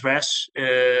really address,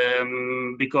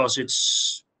 because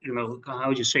it's, you know, how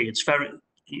would you say, it's very,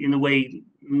 in a way,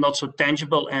 not so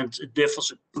tangible, and it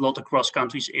differs a lot across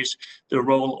countries, is the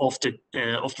role of the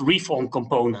reform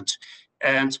component,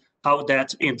 and how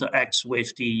that interacts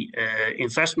with the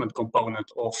investment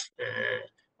component of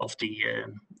the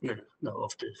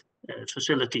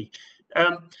facility.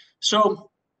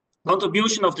 So,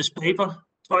 contribution of this paper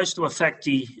tries to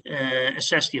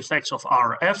assess the effects of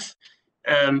RRF.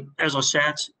 As I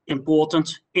said,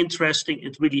 important, interesting.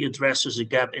 It really addresses a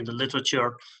gap in the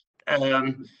literature,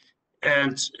 and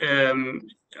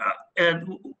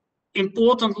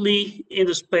importantly, in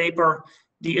this paper,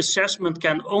 the assessment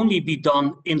can only be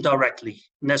done indirectly,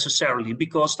 necessarily,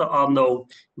 because there are no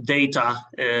data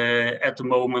at the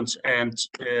moment. And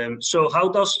so how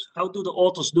do the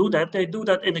authors do that? They do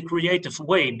that in a creative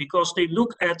way, because they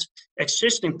look at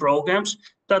existing programs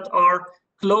that are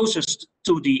closest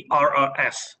to the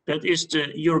RRF. That is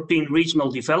the European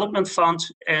Regional Development Fund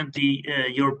and the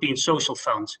European Social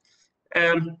Fund.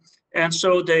 And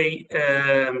so they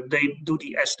do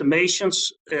the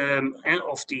estimations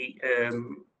of the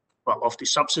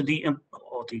subsidy,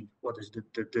 or the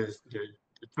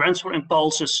transfer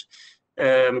impulses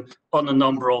on a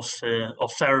number of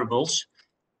variables.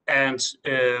 And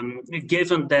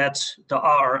given that the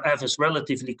RRF is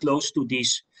relatively close to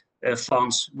these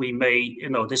funds, we may, you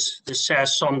know, this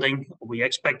says something. We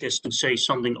expect this to say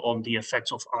something on the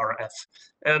effects of RRF.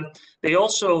 They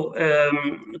also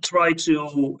try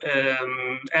to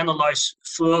analyze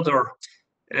further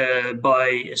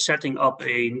by setting up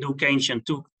a new Keynesian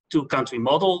two-country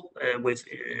model with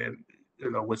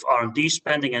R&D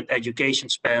spending and education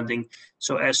spending,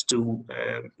 so as to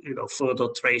further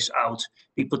trace out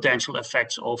the potential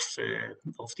effects of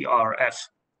the RRF.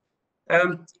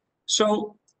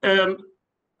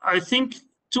 I think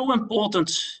two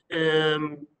important,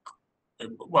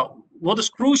 what is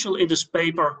crucial in this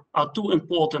paper are two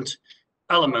important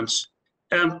elements.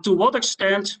 To what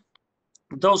extent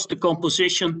does the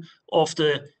composition of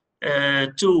the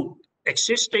two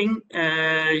existing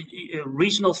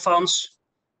regional funds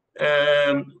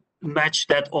match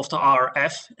that of the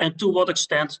RRF, and to what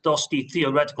extent does the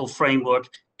theoretical framework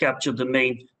capture the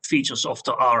main features of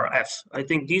the RRF? I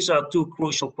think these are two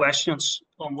crucial questions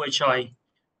on which I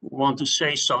want to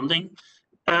say something.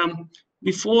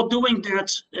 Before doing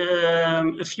that,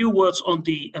 a few words on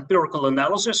the empirical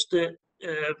analysis. The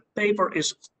paper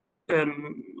is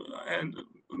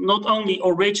not only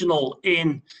original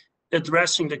in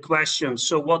addressing the question,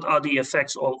 so what are the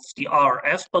effects of the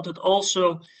RRF, but it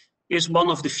also is one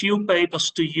of the few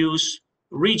papers to use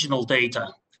regional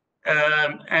data.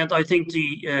 And I think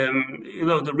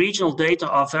the regional data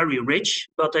are very rich,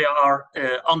 but they are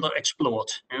underexplored.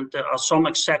 And there are some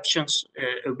exceptions.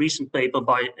 A recent paper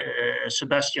by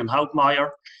Sebastian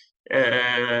Houtmeier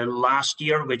last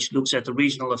year, which looks at the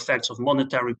regional effects of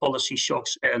monetary policy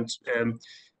shocks, and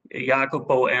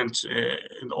Jacopo and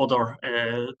another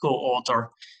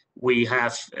co-author, we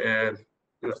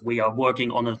are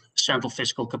working on a central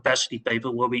fiscal capacity paper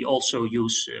where we also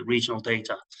use regional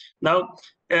data. Now,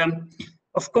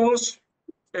 of course,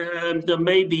 there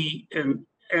may be an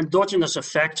endogenous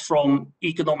effect from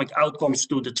economic outcomes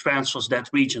to the transfers that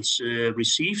regions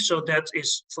receive. So that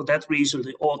is, for that reason,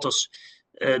 the authors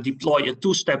deploy a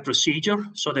two-step procedure.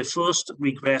 So they first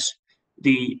regress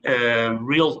the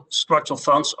real structural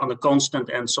funds on a constant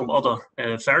and some other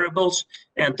variables.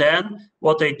 And then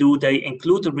what they do, they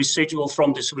include the residual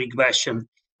from this regression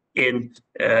in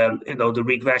the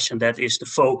regression that is the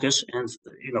focus, and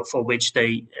for which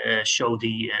they show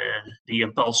the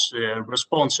impulse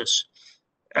responses.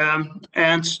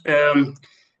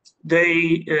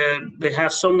 They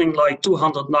have something like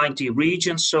 290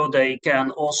 regions, so they can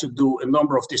also do a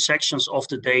number of dissections of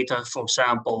the data, for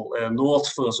example,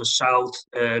 north versus south,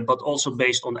 but also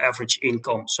based on average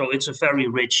income. So it's a very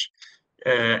rich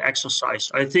exercise.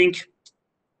 I think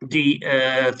the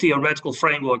theoretical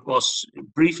framework was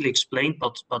briefly explained,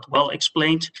 but well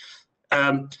explained.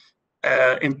 In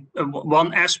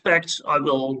one aspect I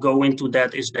will go into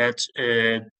that is that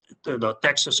the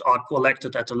taxes are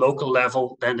collected at the local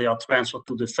level, then they are transferred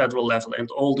to the federal level, and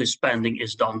all this spending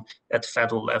is done at the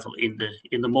federal level in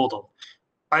the model.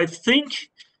 I think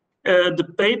the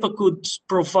paper could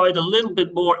provide a little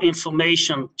bit more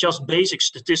information, just basic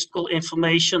statistical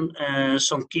information,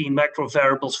 some key macro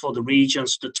variables for the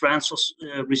regions, the transfers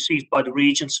received by the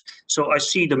regions. So I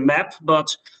see the map,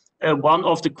 but one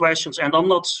of the questions, and I'm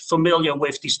not familiar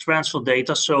with these transfer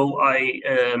data, so I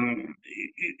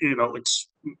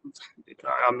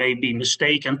may be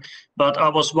mistaken, but I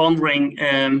was wondering,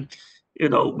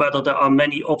 whether there are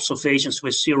many observations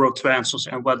with zero transfers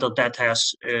and whether that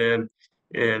has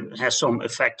some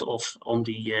effect on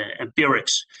the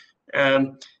empirics.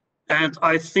 And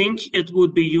I think it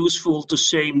would be useful to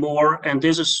say more, and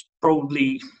this is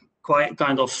probably quite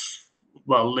kind of,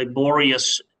 well,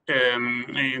 laborious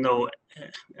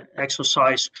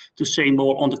exercise to say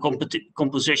more on the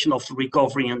composition of the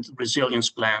recovery and resilience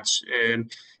plans.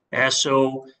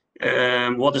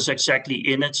 What is exactly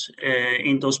in it,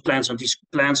 in those plans, and these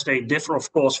plans, they differ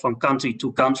of course from country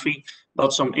to country,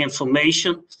 but some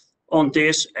information on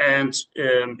this and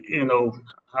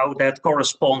how that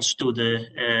corresponds to the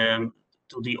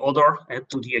other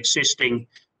to the existing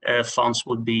funds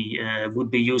would be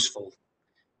useful.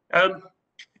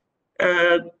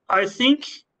 I think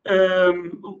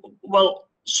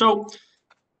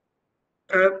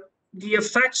the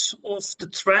effects of the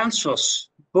transfers,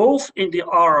 both in the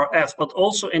RRF but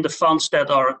also in the funds that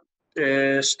are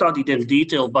studied in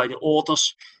detail by the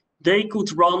authors, they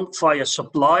could run via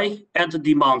supply and the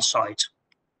demand side.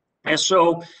 And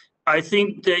so I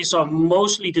think these are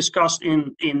mostly discussed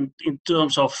in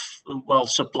terms of, well,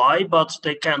 supply, but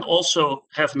they can also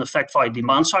have an effect via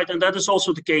demand side, and that is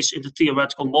also the case in the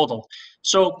theoretical model.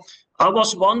 So I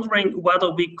was wondering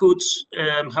whether we could,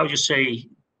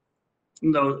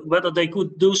 whether they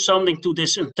could do something to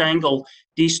disentangle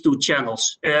these two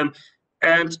channels.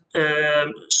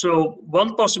 So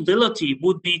one possibility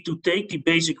would be to take the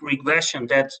basic regression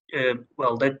that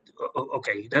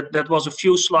was a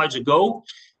few slides ago,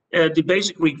 the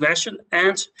basic regression,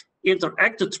 and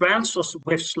interact the transfers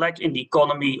with slack in the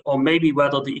economy, or maybe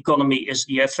whether the economy is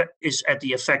at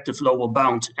the effective lower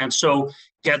bound, and so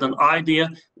get an idea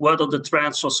whether the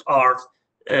transfers are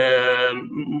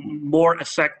more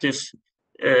effective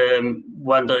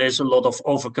when there is a lot of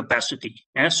overcapacity.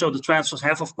 So the transfers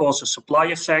have, of course, a supply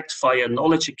effect via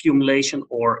knowledge accumulation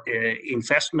or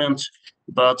investment,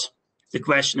 but the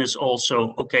question is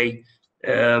also, okay,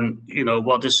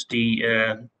 what is the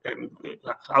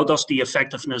how does the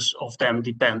effectiveness of them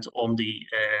depend on the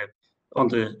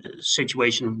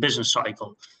situation of business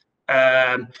cycle?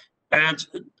 And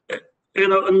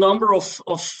a number of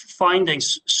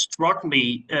findings struck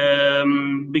me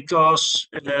because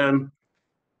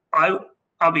I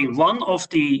mean, one of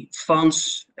the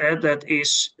funds that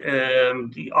is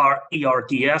the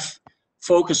ERDF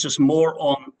focuses more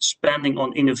on spending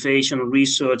on innovation,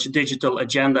 research, digital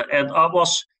agenda, and I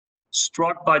was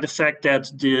struck by the fact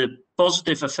that the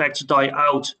positive effects die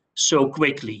out so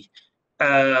quickly,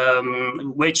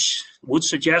 which would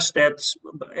suggest that,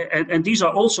 and these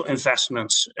are also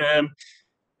investments.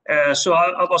 So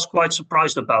I was quite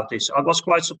surprised about this. I was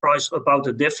quite surprised about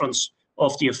the difference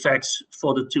of the effects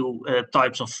for the two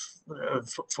types of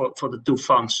for the two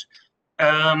funds.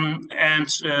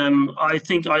 I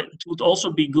think it would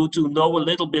also be good to know a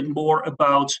little bit more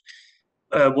about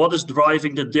what is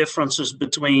driving the differences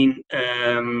between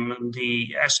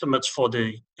the estimates for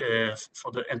the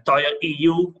entire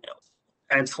EU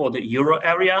and for the euro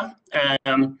area.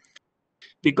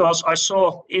 Because I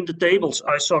saw in the tables,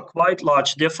 I saw quite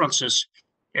large differences.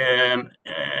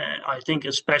 I think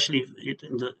especially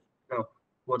in the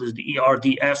what is the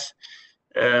ERDF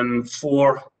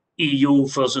for EU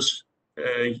versus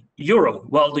euro.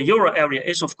 Well, the euro area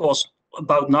is of course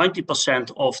about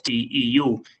 90% of the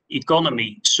EU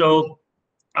economy. So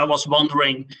I was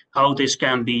wondering how this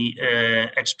can be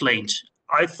explained.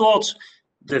 I thought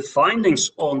the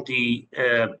findings on the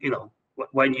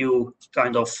when you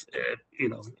kind of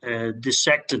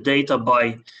dissect the data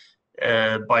by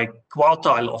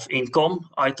quartile of income,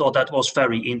 I thought that was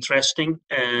very interesting.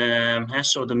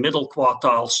 So the middle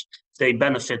quartiles, they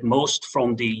benefit most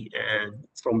from the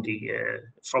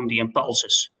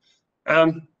impulses.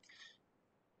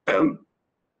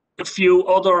 A few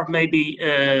other maybe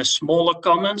smaller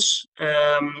comments,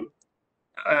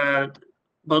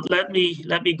 but let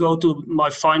me go to my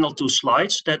final two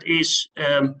slides. That is,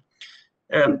 there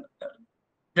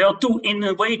are in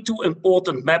a way two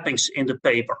important mappings in the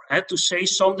paper. I had to say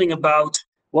something about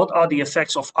what are the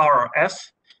effects of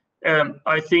RRF.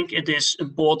 I think it is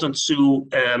important to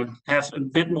have a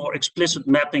bit more explicit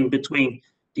mapping between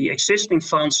the existing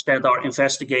funds that are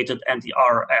investigated and the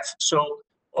RRF. So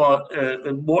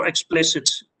a more explicit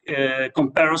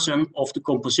comparison of the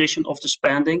composition of the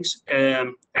spendings.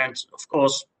 And of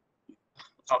course,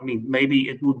 I mean, maybe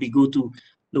it would be good to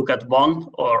look at one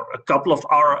or a couple of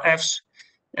RRFs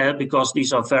because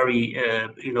these are very,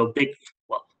 big,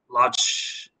 well,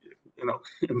 large,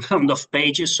 amount of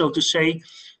pages, so to say.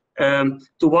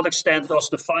 To what extent does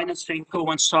the financing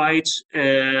coincide?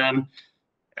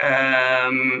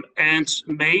 And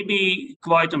maybe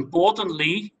quite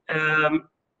importantly,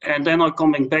 and then I'm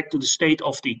coming back to the state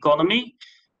of the economy.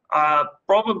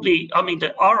 Probably, I mean,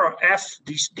 the RRF,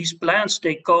 these plans,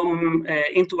 they come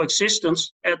into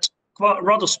existence at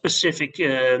rather specific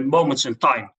moments in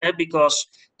time, because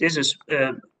this is,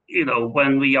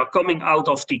 when we are coming out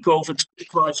of the COVID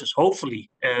crisis, hopefully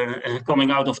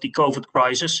coming out of the COVID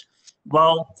crisis.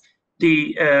 Well,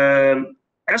 the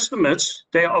estimates,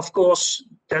 they are, of course,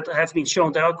 that have been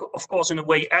shown, they are, of course, in a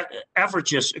way,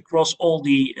 averages across all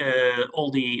the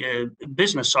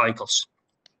business cycles.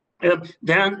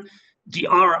 Then the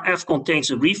RRF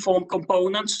contains a reform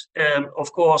component.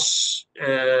 Of course,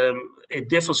 it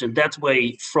differs in that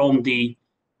way from the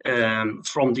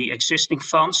existing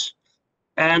funds.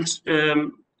 And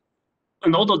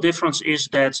another difference is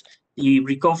that the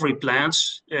recovery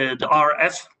plans, the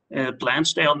RRF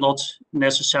plans, they are not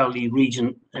necessarily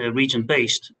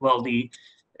region-based. Well, the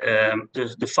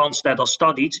funds that are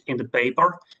studied in the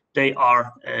paper, they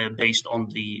are based on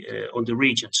the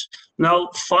regions. Now,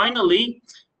 finally,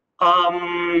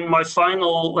 my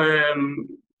final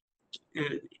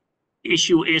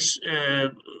issue is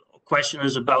question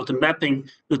is about the mapping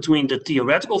between the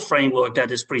theoretical framework that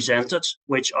is presented,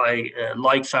 which I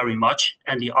like very much,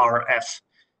 and the RRF.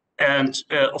 And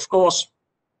of course,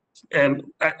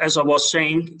 as I was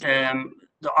saying,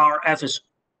 the RRF is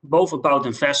both about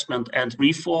investment and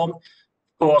reform.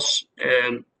 Of course,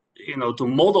 to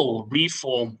model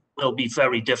reform will be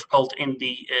very difficult in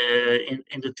the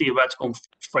theoretical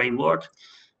framework.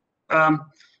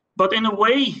 But in a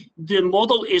way, the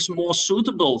model is more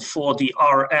suitable for the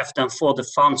RRF than for the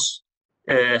funds,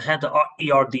 the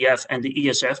ERDF and the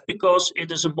ESF, because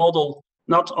it is a model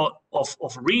not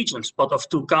of regions, but of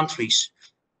two countries.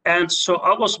 And so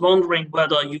I was wondering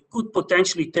whether you could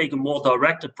potentially take a more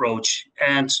direct approach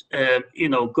and,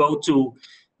 go to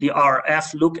the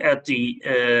RRF, look at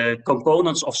the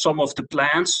components of some of the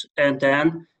plans, and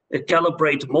then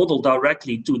calibrate the model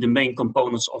directly to the main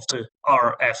components of the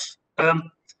RRF.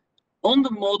 On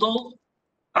the model,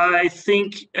 I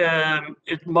think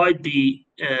it might be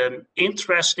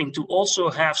interesting to also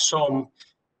have some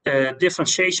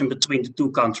differentiation between the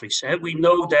two countries. We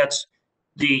know that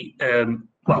the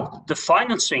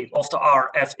financing of the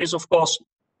RRF is, of course,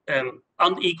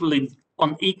 unequally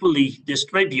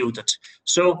distributed.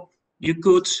 So you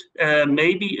could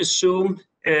maybe assume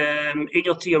in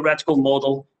your theoretical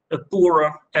model a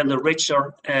poorer and a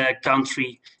richer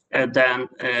country, then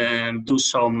do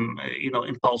some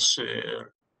impulse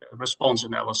response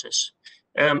analysis.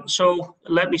 So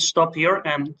let me stop here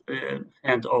and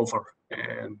hand over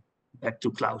back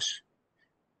to Klaus.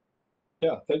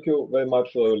 Yeah, thank you very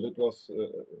much, Roel. It was a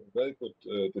very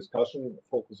good discussion,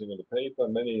 focusing on the paper,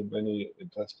 many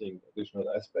interesting additional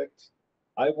aspects.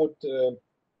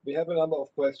 We have a number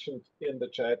of questions in the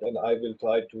chat, and I will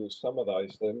try to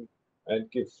summarize them and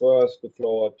give first the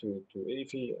floor to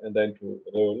Efi and then to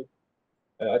Roel.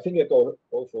 I think I go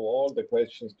through all the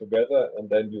questions together, and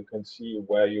then you can see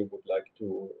where you would like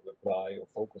to reply or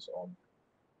focus on.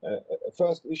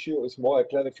 First issue is more a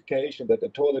clarification that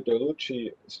Ettore De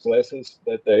Rucci stresses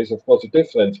that there is, of course, a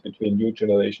difference between New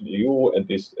Generation EU and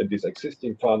these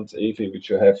existing funds, EFI, which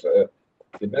you have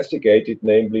investigated,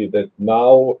 namely that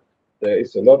now there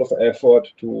is a lot of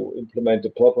effort to implement a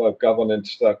proper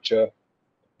governance structure,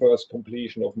 first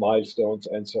completion of milestones,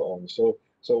 and so on. So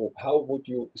how would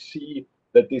you see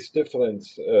that this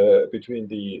difference between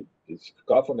this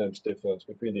governance difference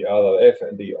between the RRF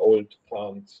and the old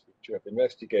funds which you have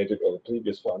investigated, or the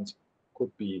previous funds,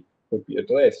 could be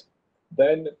addressed?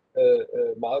 Then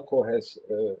Marco has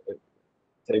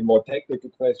a more technical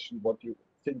question: what do you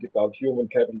think about human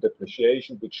capital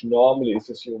depreciation, which normally is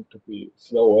assumed to be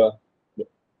slower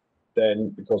than,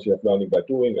 because you have learning by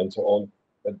doing and so on,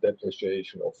 than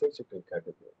depreciation of physical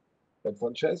capital? And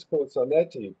Francesco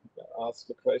Zanetti asked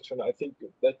the question, I think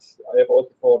I have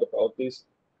also thought about this,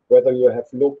 whether you have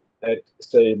looked at,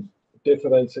 say,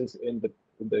 differences in the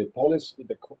policy,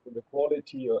 the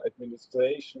quality of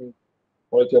administration,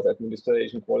 quality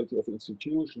of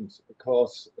institutions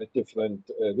across different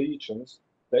regions.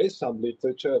 There is some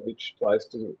literature which tries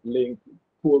to link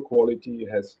poor quality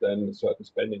has then certain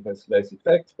spending has less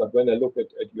effect. But when I look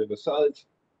at your results,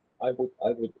 I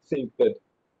would think that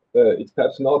it's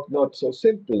perhaps not so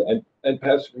simple. And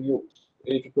perhaps if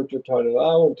you could turn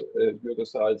around your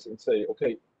results and say,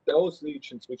 okay, those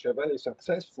regions which are very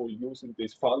successful using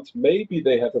these funds, maybe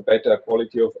they have a better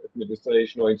quality of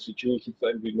administration or institutions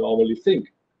than we normally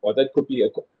think. Or that could be a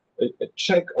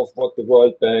check of what the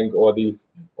World Bank or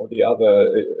the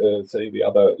other say the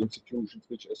other institutions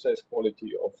which assess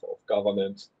quality of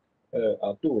governance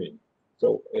are doing.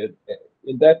 So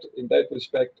in that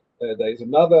respect, there is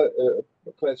another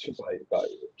question by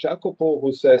Jacopo,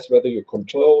 who says whether you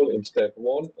control in step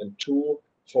 1 and 2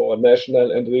 for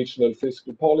national and regional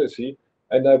fiscal policy.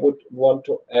 And I would want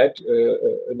to add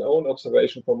an own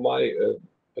observation from my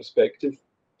perspective.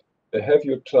 Have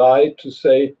you tried to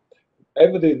say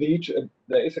every region,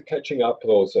 there is a catching up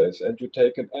process, and you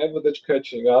take an average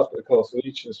catching up across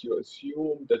regions, you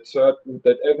assume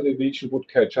that every region would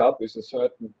catch up with a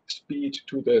certain speed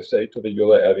to the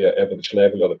euro area average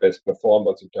level or the best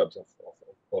performance in terms of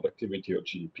productivity or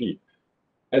GDP.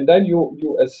 And then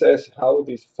you assess how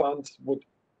these funds would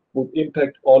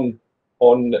impact on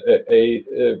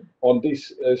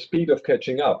this speed of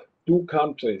catching up. Do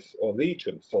countries or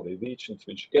regions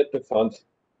which get the funds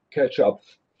catch up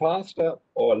faster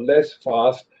or less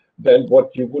fast than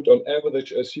what you would on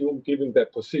average assume, given their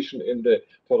position in the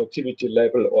productivity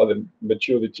level or the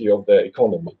maturity of their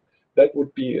economy? That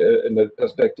would be a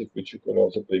perspective which you could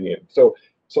also bring in. So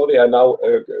sorry, I now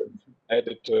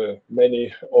added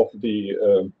many of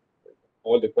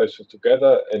all the questions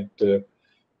together, and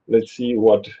let's see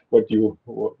what your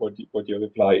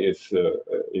reply is,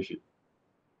 Ify.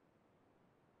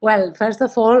 Well, first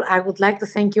of all, I would like to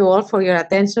thank you all for your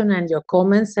attention and your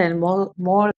comments, and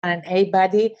more than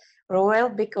anybody, Roel,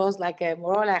 because like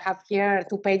Roel, I have here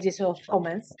 2 pages of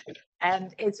comments,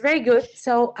 and it's very good.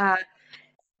 So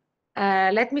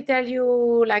let me tell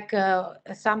you like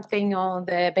something on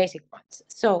the basic points.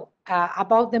 So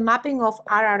about the mapping of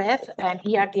RRF and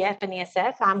ERDF and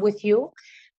ESF, I'm with you.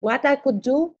 What I could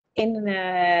do in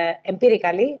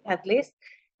empirically, at least,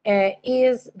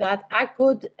 is that I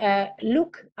could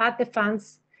look at the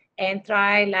funds and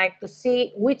try like to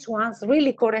see which ones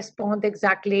really correspond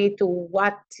exactly to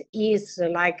what is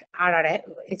like RRF.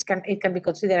 It can be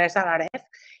considered as RRF,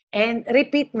 and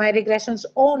repeat my regressions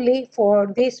only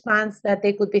for these funds that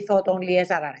they could be thought only as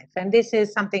RRF. And this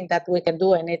is something that we can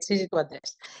do, and it's easy to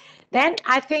address. Then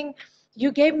I think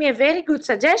you gave me a very good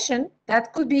suggestion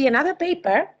that could be another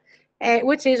paper,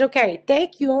 which is, okay,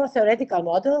 take your theoretical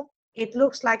model. It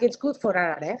looks like it's good for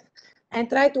RRF, and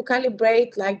try to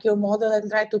calibrate like your model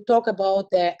and try to talk about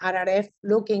the RRF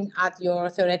looking at your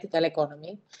theoretical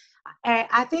economy.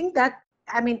 I think that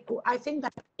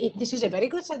this is a very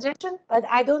good suggestion, but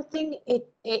I don't think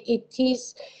it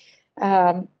is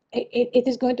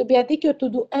going to be adequate to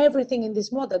do everything in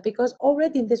this model, because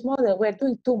already in this model we're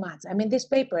doing too much. I mean, this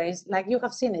paper is like, you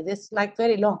have seen it, it's like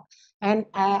very long, and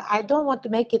I don't want to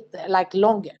make it like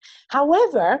longer.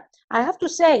 However, I have to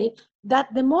say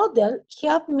that the model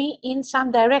helped me in some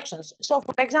directions. So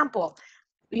for example,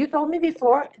 you told me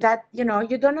before that you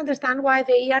don't understand why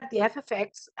the ERDF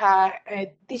effects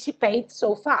dissipate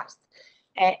so fast.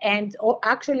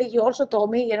 Actually, you also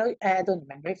told me, I don't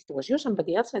remember if it was you,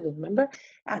 somebody else, I don't remember,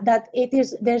 that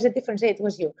there's a difference, it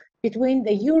was you, between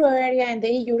the euro area and the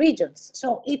EU regions.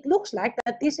 So it looks like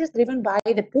that this is driven by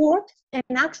the poor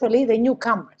and actually the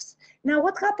newcomers. Now,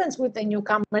 what happens with the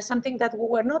newcomers, something that we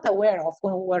were not aware of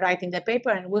when we were writing the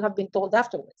paper, and we have been told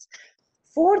afterwards.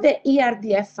 For the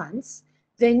ERDF funds,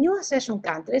 the new accession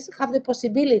countries have the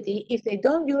possibility, if they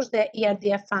don't use the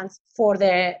ERDF funds for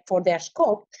their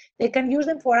scope, they can use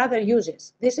them for other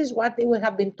uses. This is what we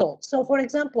have been told. So, for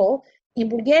example, in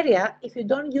Bulgaria, if you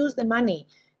don't use the money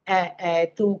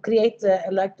to create,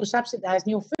 to subsidize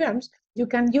new firms, you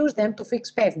can use them to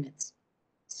fix pavements.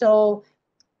 So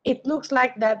it looks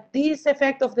like that this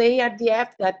effect of the ERDF,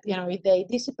 that if they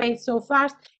dissipate so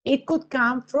fast, it could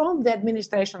come from the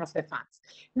administration of the funds.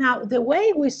 Now, the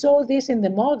way we saw this in the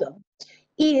model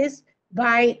is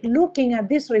by looking at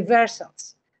these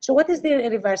reversals. So what is the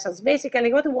reversals?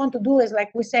 Basically, what we want to do is,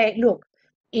 like we say, look,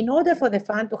 in order for the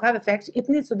fund to have effects, it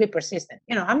needs to be persistent.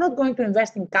 I'm not going to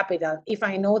invest in capital if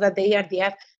I know that the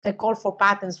ERDF, the call for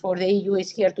patents for the EU, is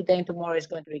here today and tomorrow is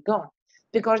going to be gone.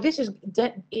 because this is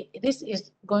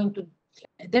going to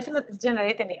definitely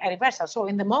generate a reversal. So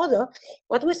in the model,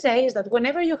 what we say is that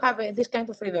whenever you have this kind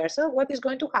of reversal, what is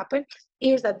going to happen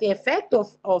is that the effect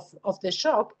of the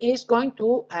shock is going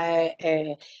to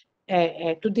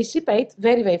dissipate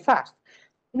very, very fast.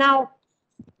 Now,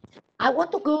 I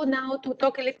want to go now to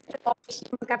talk a little bit about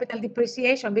human capital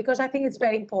depreciation, because I think it's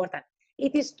very important.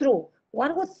 It is true.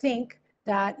 One would think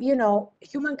that, you know,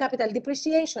 human capital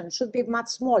depreciation should be much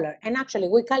smaller, and actually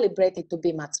we calibrate it to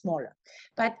be much smaller.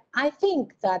 But I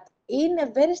think that in a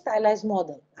very stylized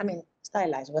model, I mean,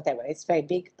 stylized, whatever, it's very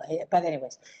big, but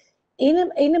anyways,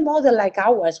 in a model like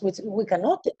ours, which we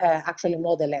cannot actually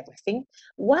model everything,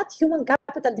 what human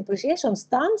capital depreciation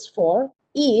stands for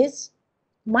is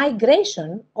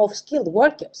migration of skilled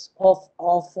workers, of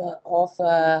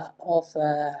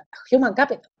human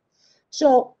capital.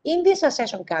 So in these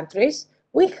accession countries,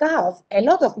 we have a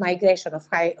lot of migration of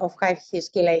high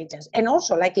skill agents, and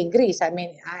also like in Greece. I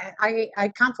mean,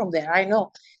 I come from there, I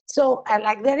know. So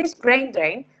like there is brain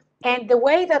drain, and the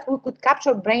way that we could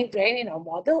capture brain drain in our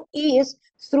model is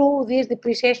through this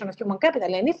depreciation of human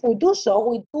capital. And if we do so,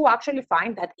 we do actually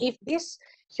find that if this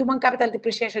human capital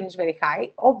depreciation is very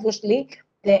high, obviously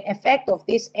the effect of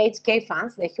these HK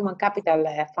funds, the human capital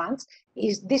funds,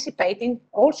 is dissipating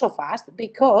also fast,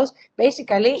 because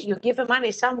basically you give the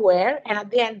money somewhere, and at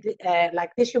the end,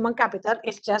 like this human capital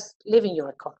is just leaving your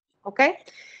economy. Okay,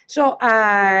 so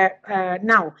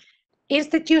now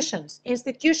institutions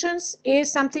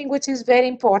is something which is very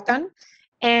important,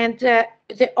 and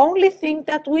the only thing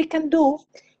that we can do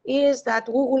is that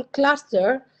we will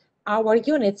cluster our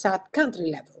units at country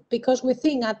level, because we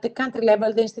think at the country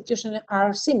level the institutions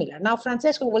are similar. Now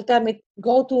Francesco will tell me,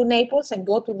 go to Naples and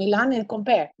go to Milan and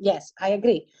compare. Yes, I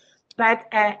agree, but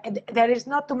there is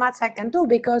not too much I can do,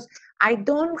 because I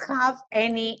don't have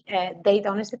any data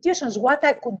on institutions. What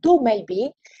I could do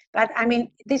maybe, but I mean,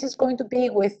 this is going to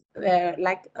be with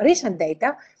like recent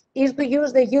data, is to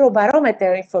use the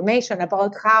Eurobarometer information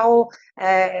about how,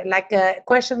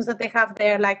 questions that they have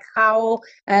there, like how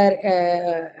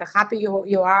happy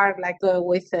you are, like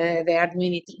with the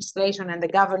administration and the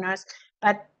governors.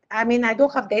 But I mean, I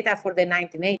don't have data for the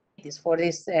 1980s for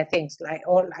these things,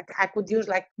 or I could use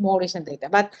like more recent data.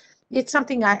 But it's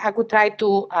something I could try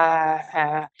to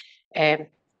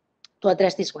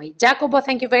address this way. Jacobo,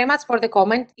 thank you very much for the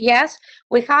comment. Yes,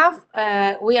 we have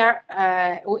we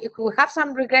have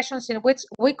some regressions in which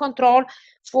we control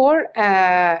for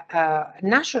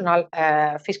national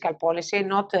fiscal policy,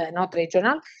 not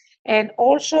regional, and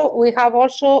also we have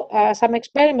also some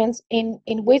experiments in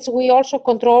which we also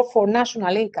control for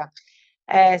national income.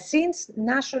 Since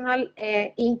national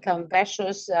income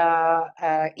versus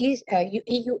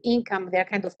EU income, they're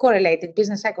kind of correlated,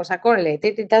 business cycles are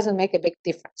correlated, it doesn't make a big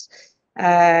difference.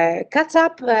 Catch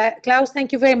up, Klaus,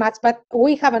 thank you very much, but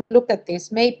we haven't looked at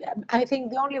this. Maybe I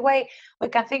think the only way we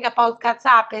can think about catch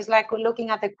up is like looking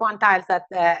at the quantiles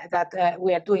that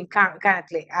we are doing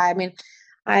currently. I mean,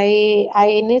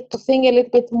 I need to think a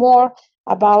little bit more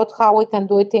about how we can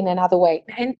do it in another way.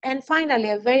 And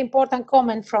finally, a very important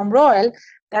comment from Roel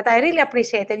that I really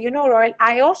appreciated. You know, Roel,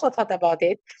 I also thought about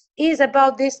it, is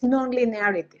about this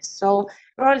non-linearities. So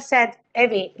Roel said,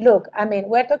 Evie, look, I mean,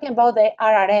 we're talking about the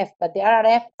RRF, but the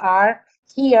RRF are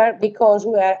here because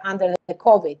we are under the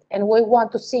COVID, and we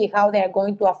want to see how they are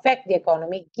going to affect the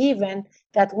economy, given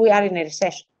that we are in a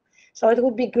recession. So it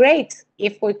would be great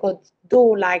if we could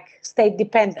do like state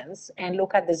dependence and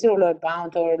look at the zero lower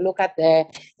bound, or look at the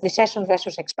recession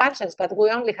versus expansions, but we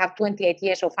only have 28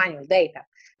 years of annual data.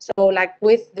 So like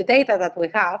with the data that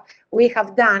we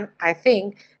have done, I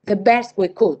think, the best we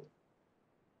could.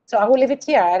 So I will leave it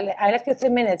here. I left you 3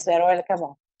 minutes, Roel, come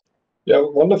on. Yeah,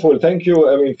 wonderful. Thank you.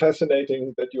 I mean,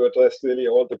 fascinating that you addressed really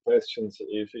all the questions,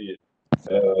 Evie.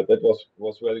 That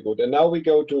was very good. And now we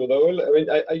go to Roel. I mean,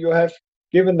 you have,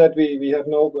 given that we have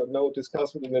no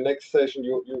discussion in the next session,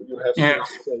 you have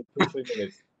 2-3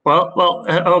 minutes. Well,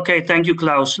 okay. Thank you,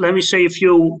 Klaus. Let me say a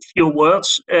few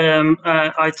words.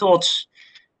 I thought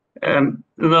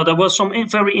there were some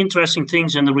very interesting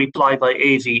things in the reply by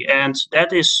Evie, and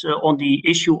that is on the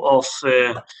issue of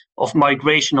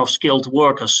migration of skilled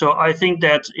workers. So I think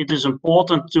that it is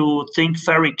important to think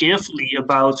very carefully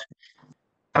about,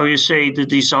 how you say, the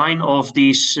design of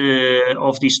these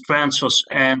transfers.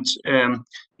 And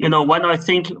you know, when I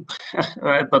think,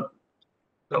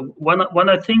 when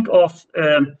I think of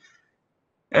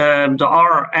the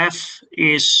RRF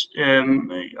is,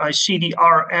 I see the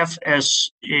RRF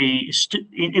as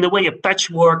in a way a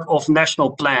patchwork of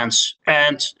national plans,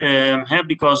 and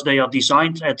because they are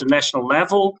designed at the national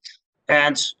level,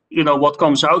 and you know what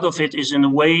comes out of it is in a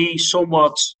way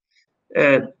somewhat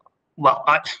well,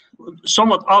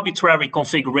 somewhat arbitrary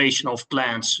configuration of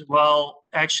plans. Well,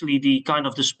 actually, the kind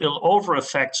of the spillover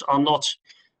effects are not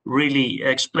really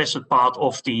explicit part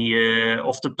of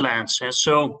the plans. And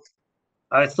so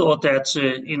I thought that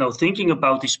you know, thinking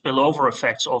about the spillover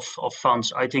effects of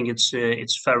funds, I think it's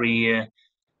very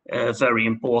very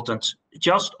important.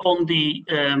 Just on the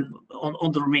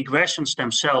regressions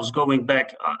themselves, going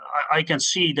back, I can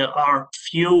see there are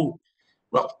few,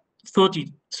 well,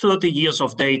 30 years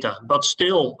of data, but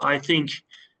still, I think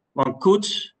one could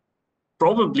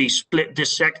probably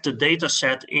dissect the data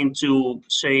set into,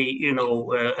 say, you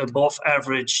know, above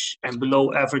average and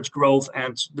below average growth,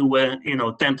 and do a, you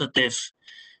know, tentative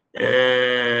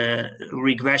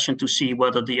regression to see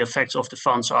whether the effects of the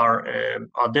funds are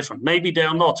different. Maybe they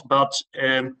are not, but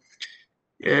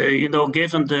you know,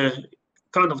 given the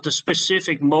kind of the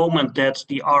specific moment that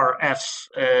the RF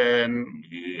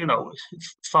you know,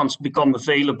 funds become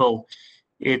available,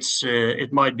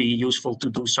 it might be useful to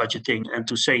do such a thing and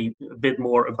to say a bit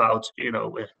more about, you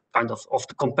know, kind of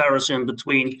the comparison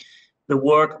between the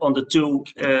work on the two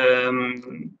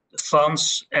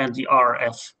funds and the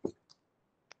RF.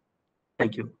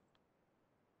 Thank you.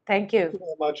 Thank you. Thank you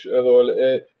very much,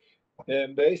 Roel.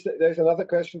 There's another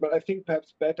question, but I think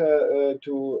perhaps better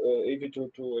to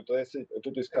address it,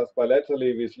 to discuss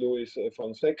bilaterally with Luis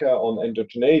Fonseca on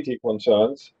endogeneity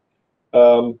concerns.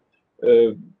 But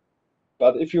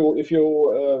if you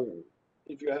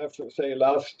have say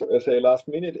last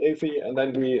minute, Evi, and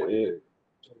then we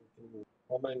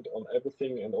comment on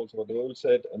everything and also what Roel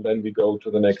said, and then we go to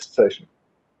the next session.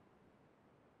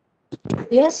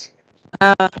 Yes.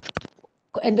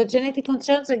 Endogeneity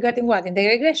concerns regarding what? In the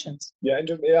regressions? Yeah,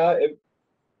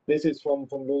 this is from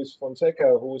Luis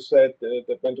Fonseca, who said the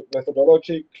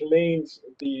methodology cleans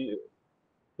the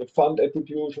fund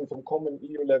attribution from common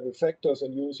EU level factors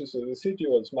and uses the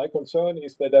residuals. My concern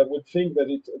is that I would think that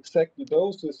it's exactly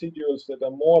those residuals that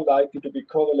are more likely to be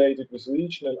correlated with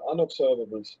regional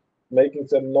unobservables, making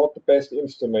them not the best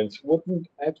instruments. Wouldn't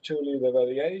actually the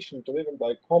variation driven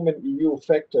by common EU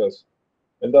factors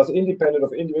and thus independent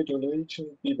of individual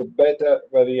region be the better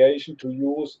variation to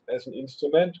use as an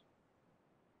instrument?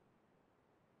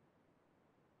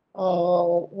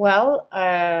 Oh, well,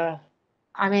 I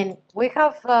mean, we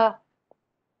have,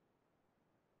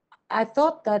 I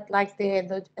thought that like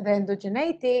the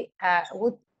endogeneity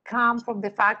would come from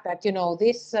the fact that, you know,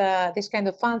 this kind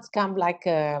of funds come like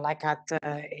at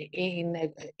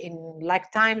in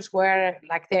like times where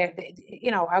like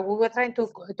you know, we were trying to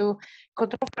control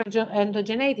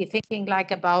endogeneity, thinking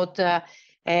like about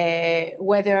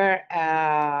whether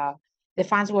the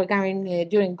funds were coming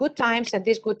during good times, and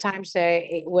these good times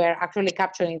were actually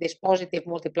capturing this positive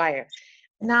multiplier.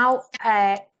 Now,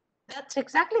 that's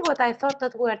exactly what I thought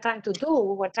that we were trying to do.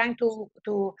 We were trying to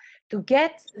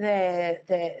get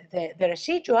the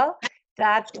residual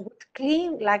that would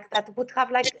clean, like that would have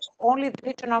like only the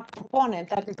regional component,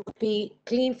 that it would be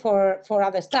clean for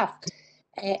other stuff,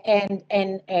 and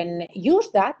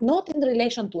use that not in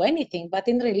relation to anything, but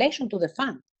in relation to the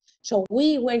fund. So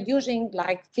we were using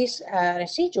like this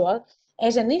residual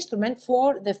as an instrument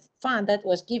for the fund that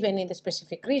was given in the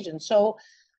specific region. So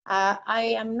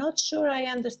I am not sure I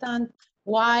understand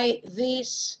why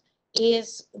this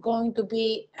is going to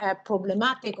be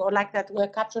problematic, or like that we're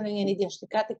capturing an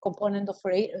idiosyncratic component of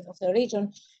the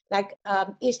region. Like,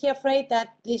 is he afraid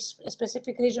that this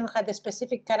specific region had a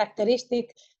specific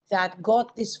characteristic that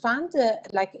got this fund?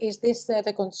 Like, is this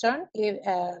the concern?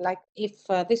 If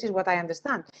this is what I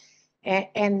understand.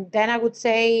 And then I would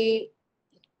say,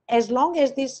 as long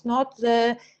as this is not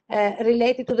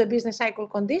related to the business cycle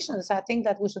conditions, I think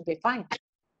that we should be fine.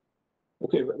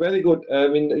 Okay, very good. I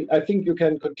mean, I think you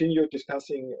can continue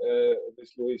discussing with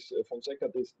Luis Fonseca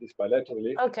this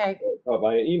bilaterally. Okay.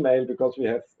 Via email, because we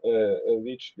have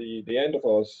reached the end of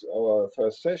our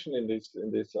first session in this.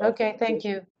 Okay, thank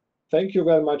you. Thank you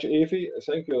very much, Evi.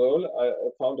 Thank you, Roel. I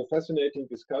found a fascinating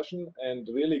discussion, and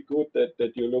really good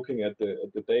that you're looking at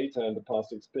the data and the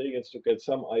past experience to get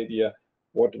some idea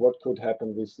what could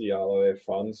happen with the RRF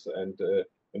funds, and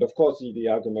of course the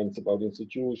arguments about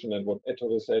institution and what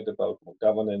Ettore said about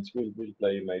governance will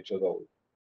play a major role.